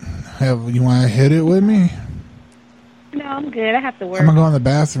 like, you want to hit it with me? No, I'm good. I have to work. I'm going to go in the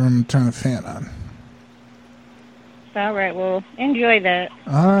bathroom and turn the fan on. All right. Well, enjoy that.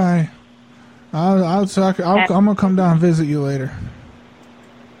 All right. I'm going to come down and visit you later.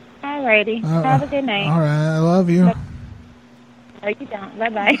 All righty. Have a good night. All right. I love you. No, you don't.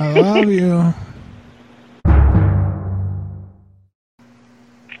 Bye-bye. I love you.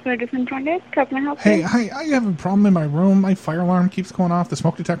 Ferguson Project, how can I help Hey, you? I have a problem in my room. My fire alarm keeps going off. The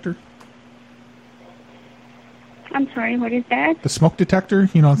smoke detector. I'm sorry, what is that? The smoke detector.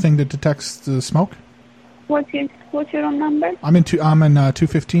 You know, the thing that detects the smoke. What's your own number? I'm in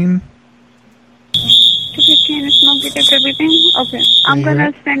 215. 215 smoke detector everything? Okay. I'm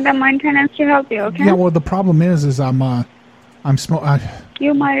gonna send the maintenance to help you, okay? Yeah, well, the problem is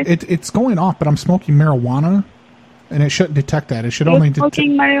you might... It's going off, but I'm smoking marijuana, and it shouldn't detect that. It should You're only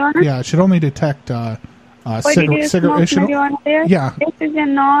smoking marijuana? Yeah, it should only detect Why did you smoke marijuana there? Yeah. This is a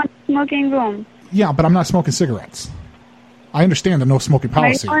non-smoking room. Yeah, but I'm not smoking cigarettes. I understand the no smoking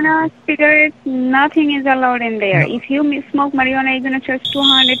policy. Marijuana, cigarettes, nothing is allowed in there. No. If you smoke marijuana, you're going to charge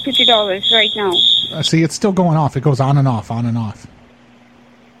 $250 right now. See, it's still going off. It goes on and off, on and off.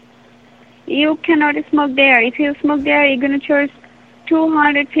 You cannot smoke there. If you smoke there, you're going to charge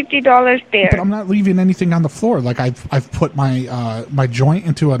 $250 there. But I'm not leaving anything on the floor. Like I've put my my joint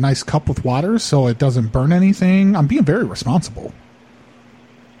into a nice cup with water so it doesn't burn anything. I'm being very responsible.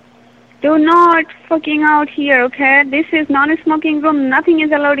 Do not fucking out here, okay? This is non-smoking room. Nothing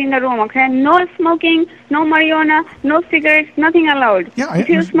is allowed in the room, okay? No smoking, no marijuana, no cigarettes, nothing allowed. Yeah, if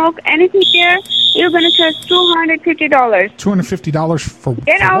you smoke anything here, you're gonna charge $250. $250 for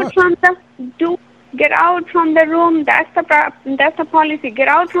Get out what? from the get out from the room. That's the policy. Get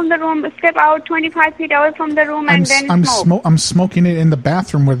out from the room. Step out 25 feet away from the room and then smoke. I'm smoking it in the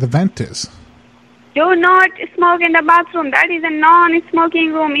bathroom where the vent is. Do not smoke in the bathroom. That is a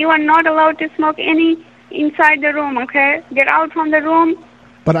non-smoking room. You are not allowed to smoke any inside the room. Okay, get out from the room.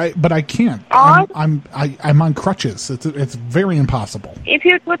 But I can't. I'm on crutches. It's very impossible. If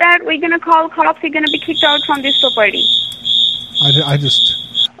you do that, we're gonna call cops. You're gonna be kicked out from this property. I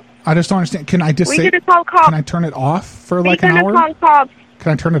just don't understand. Can I just We're gonna call cops. Can I turn it off for like an hour? We're gonna call cops.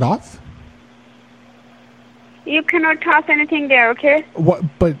 Can I turn it off? You cannot toss anything there. Okay. What?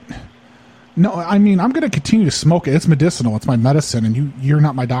 But. No, I mean, I'm going to continue to smoke it. It's medicinal. It's my medicine, and you're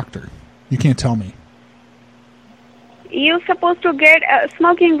not my doctor. You can't tell me. You're supposed to get a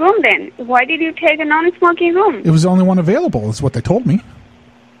smoking room then. Why did you take a non-smoking room? It was the only one available, is what they told me.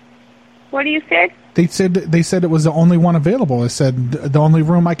 What do you say? They said it was the only one available. I said the only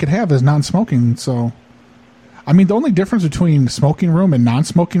room I could have is non-smoking, so... I mean, the only difference between smoking room and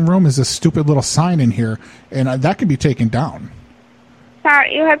non-smoking room is this stupid little sign in here, and that could be taken down. Sir,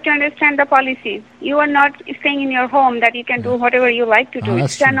 you have to understand the policies. You are not staying in your home that you can do whatever you like to do.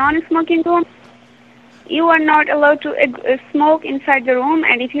 It's a non-smoking room. You are not allowed to smoke inside the room,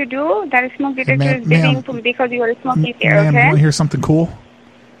 and if you do, that smoke detector is beeping because you are smoking there, okay? You want to hear something cool?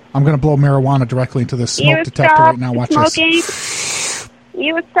 I'm going to blow marijuana directly into this smoke detector right now. Watch this.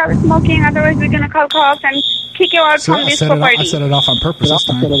 You stop smoking, otherwise we're going to call cops and kick you out from this property. I set it off on purpose this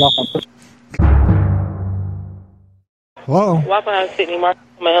time. Hello? Waffle House Sydney Mark.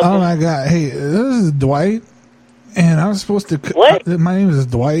 Oh my God! Hey, this is Dwight, and I'm supposed to. What? My name is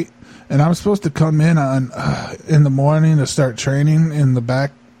Dwight, and I'm supposed to come in on in the morning to start training in the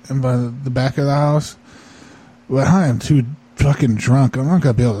back of the house. But I am too fucking drunk. I'm not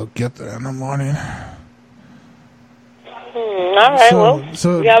gonna be able to get there in the morning. All right.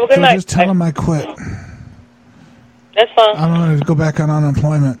 So you have a good night. Just tell them I quit. That's fine. I'm gonna go back on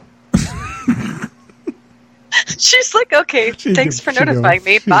unemployment. She's like, okay, thanks for notifying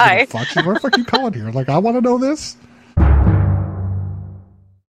me. Bye. What the fuck you calling here? Like, I want to know this.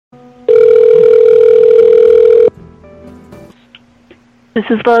 This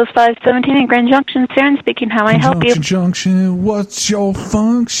is Lowe's 517 in Grand Junction. Saren speaking. How may I help you? Junction, what's your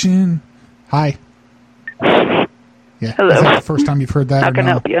function? Hi. Yeah. Hello. Is that the first time you've heard that? How can I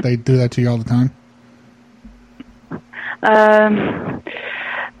help you? They do that to you all the time?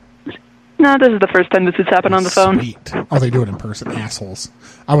 No, this is the first time this has happened on the phone. Sweet. Oh, they do it in person, assholes.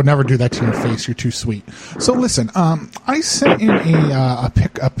 I would never do that to your face. You're too sweet. So listen, I sent in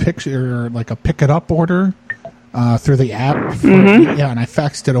a picture, like a pick it up order through the app. Yeah, and I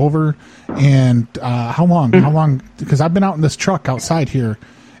faxed it over. And how long? How long? Because I've been out in this truck outside here,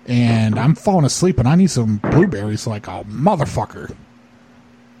 and I'm falling asleep, and I need some blueberries like a motherfucker.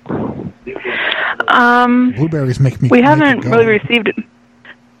 Blueberries make me. We haven't really received it.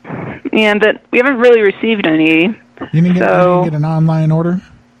 Yeah, but we haven't really received any. You didn't get an online order?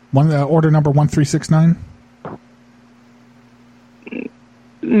 Order number 1369?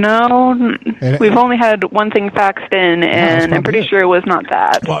 No, we've only had one thing faxed in, and I'm pretty sure it was not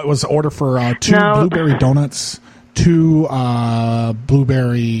that. Well, it was an order for 2 blueberry donuts, 2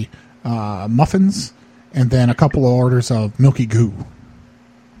 blueberry muffins, and then a couple of orders of Milky Goo.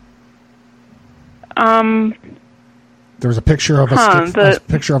 There was a picture of a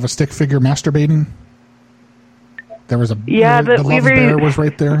picture of a stick figure masturbating. There was the Love's Bear was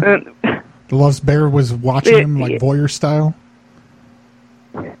right there. The Love's Bear was watching him like voyeur style.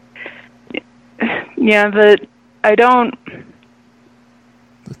 Yeah, but I don't. Do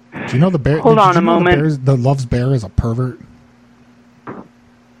you know the bear? Hold on a moment. The Love's Bear is a pervert.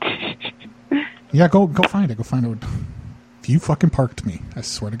 Yeah, go find it. Go find it. If you fucking parked me, I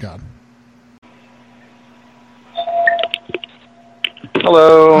swear to God.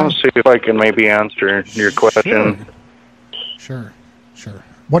 Hello. Let's see if I can maybe answer your question. Sure.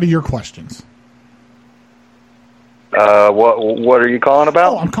 What are your questions? What are you calling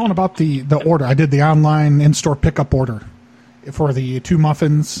about? Oh, I'm calling about the order. I did the online in-store pickup order for the 2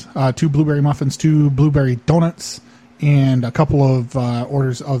 muffins, 2 blueberry muffins, 2 blueberry donuts, and a couple of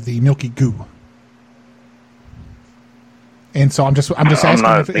orders of the Milky Goo. And so I'm just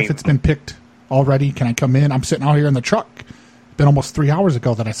asking if it's been picked already. Can I come in? I'm sitting out here in the truck. been almost 3 hours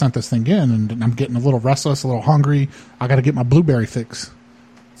ago that I sent this thing in, and I'm getting a little restless, a little hungry. I got to get my blueberry fix.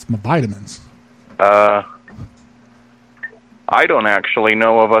 It's my vitamins. I don't actually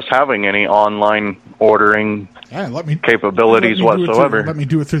know of us having any online ordering capabilities whatsoever. Let me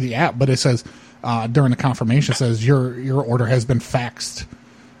do it through the app, but it says during the confirmation, it says your order has been faxed.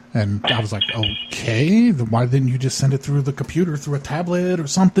 And I was like, okay, then why didn't you just send it through the computer, through a tablet or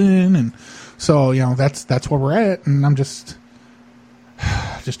something? And so, that's where we're at, and I'm just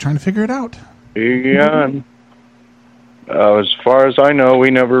trying to figure it out. Yeah. As far as I know, we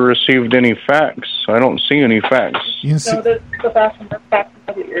never received any fax. I don't see any fax. No, the fax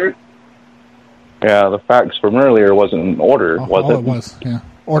from earlier. Yeah, the fax from earlier wasn't an order, was it? It was, yeah.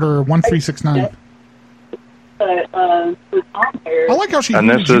 Order 1369. But was on there. I like how she and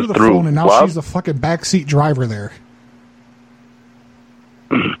handed you the phone, and now Love? she's the fucking backseat driver there.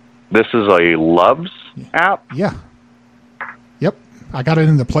 This is a Love's app? Yeah. Yep. I got it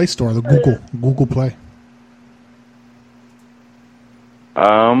in the Play Store, the Google Play.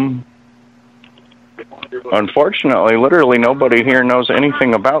 Unfortunately, literally nobody here knows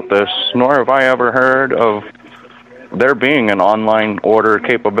anything about this, nor have I ever heard of there being an online order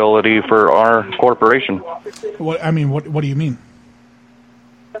capability for our corporation. What do you mean?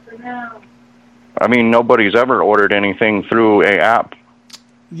 I mean, nobody's ever ordered anything through a app.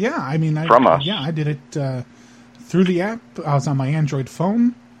 Yeah, I mean, from us. Yeah, I did it through the app. I was on my Android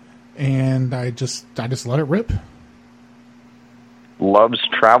phone, and I just let it rip. Love's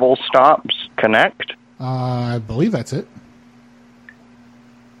Travel Stops Connect? I believe that's it.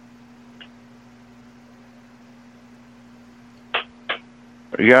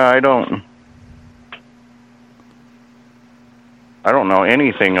 Yeah, I don't know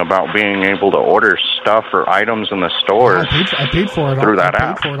anything about being able to order stuff or items in the stores. I paid for it through that app.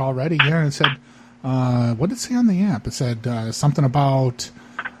 app. I paid for it already. Yeah, it said, what did it say on the app? It said something about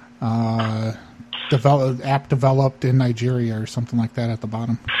app developed in Nigeria or something like that at the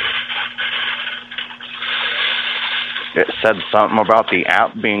bottom. It said something about the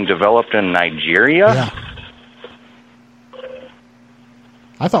app being developed in Nigeria? Yeah.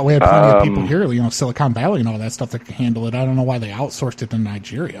 I thought we had plenty of people here, Silicon Valley and all that stuff that could handle it. I don't know why they outsourced it to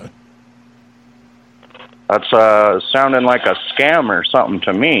Nigeria. That's sounding like a scam or something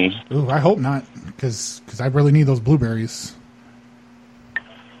to me. Ooh, I hope not, because I really need those blueberries.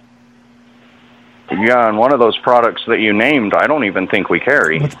 Yeah, and one of those products that you named, I don't even think we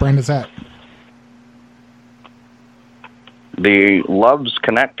carry. Which brand is that? The Love's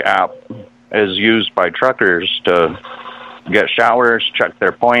Connect app is used by truckers to get showers, check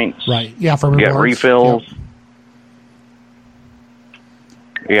their points, right? Yeah, for get rewards. refills. Yep.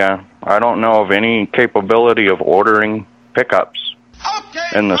 Yeah, I don't know of any capability of ordering pickups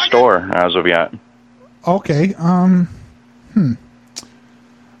in the store as of yet. Okay.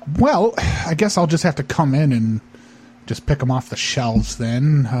 Well, I guess I'll just have to come in and just pick them off the shelves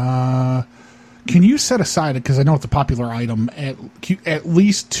then. Can you set aside, because I know it's a popular item, at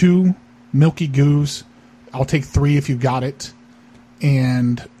least 2 Milky Goos? I'll take 3 if you've got it.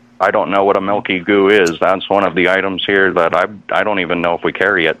 And I don't know what a Milky Goo is. That's one of the items here that I don't even know if we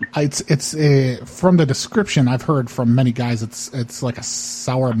carry it. It's from the description I've heard from many guys. It's like a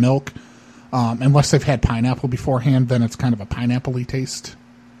sour milk. Unless they've had pineapple beforehand, then it's kind of a pineapple-y taste.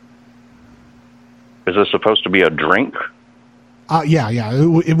 Is this supposed to be a drink? Yeah.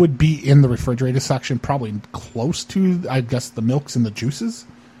 It would be in the refrigerated section, probably close to, I guess, the milks and the juices.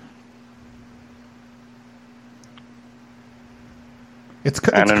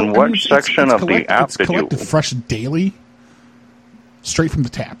 In what section of the app it's did you... collected fresh daily, straight from the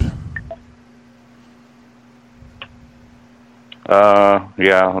tap.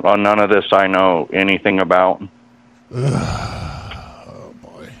 Yeah, none of this I know anything about. Oh,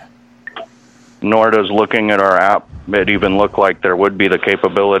 boy. Nor does looking at our app it even look like there would be the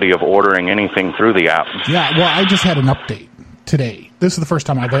capability of ordering anything through the app. Yeah, well, I just had an update today. This is the first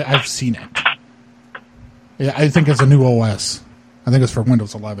time I've seen it. Yeah, I think it's a new OS. I think it's for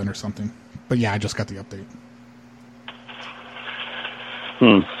Windows 11 or something. But yeah, I just got the update.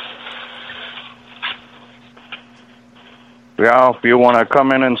 Yeah, if you want to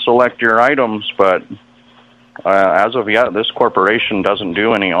come in and select your items, but as of yet, this corporation doesn't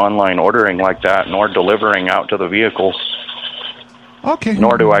do any online ordering like that, nor delivering out to the vehicles. Okay.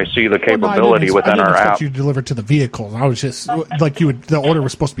 Nor do I see the capability within our app. I didn't expect you to deliver to the vehicles. I was just like the order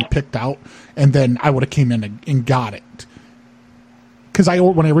was supposed to be picked out, and then I would have came in and got it. Because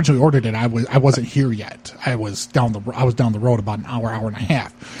when I originally ordered it, I wasn't here yet. I was down the road about an hour and a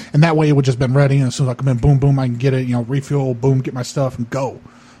half, and that way it would just been ready. And as soon as I come in, boom, I can get it. Refuel, boom, get my stuff and go.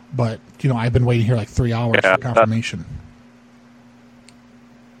 But I've been waiting here like 3 hours for confirmation.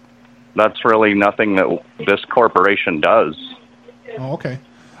 that's really nothing that this corporation does. Oh, okay.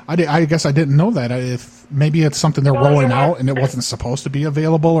 I guess I didn't know that. If maybe it's something they're rolling out and it wasn't supposed to be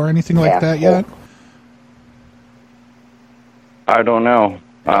available or anything like that yet. I don't know.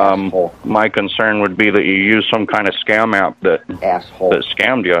 My concern would be that you use some kind of scam app that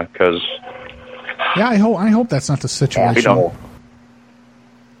scammed you, because yeah, I hope that's not the situation.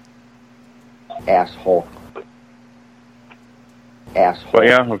 Asshole. But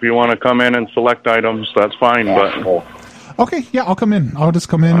yeah, if you want to come in and select items, that's fine. But okay, yeah, I'll come in. I'll just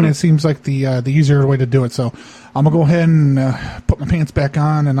come in. It seems like the easier way to do it. So I'm gonna go ahead and put my pants back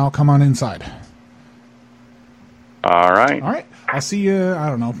on, and I'll come on inside. All right. All right. I'll see you. I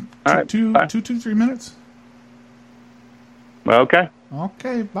don't know. 3 minutes. Okay.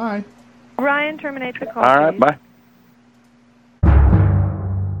 Okay. Bye. Ryan, terminate the call. All right. Please. Bye.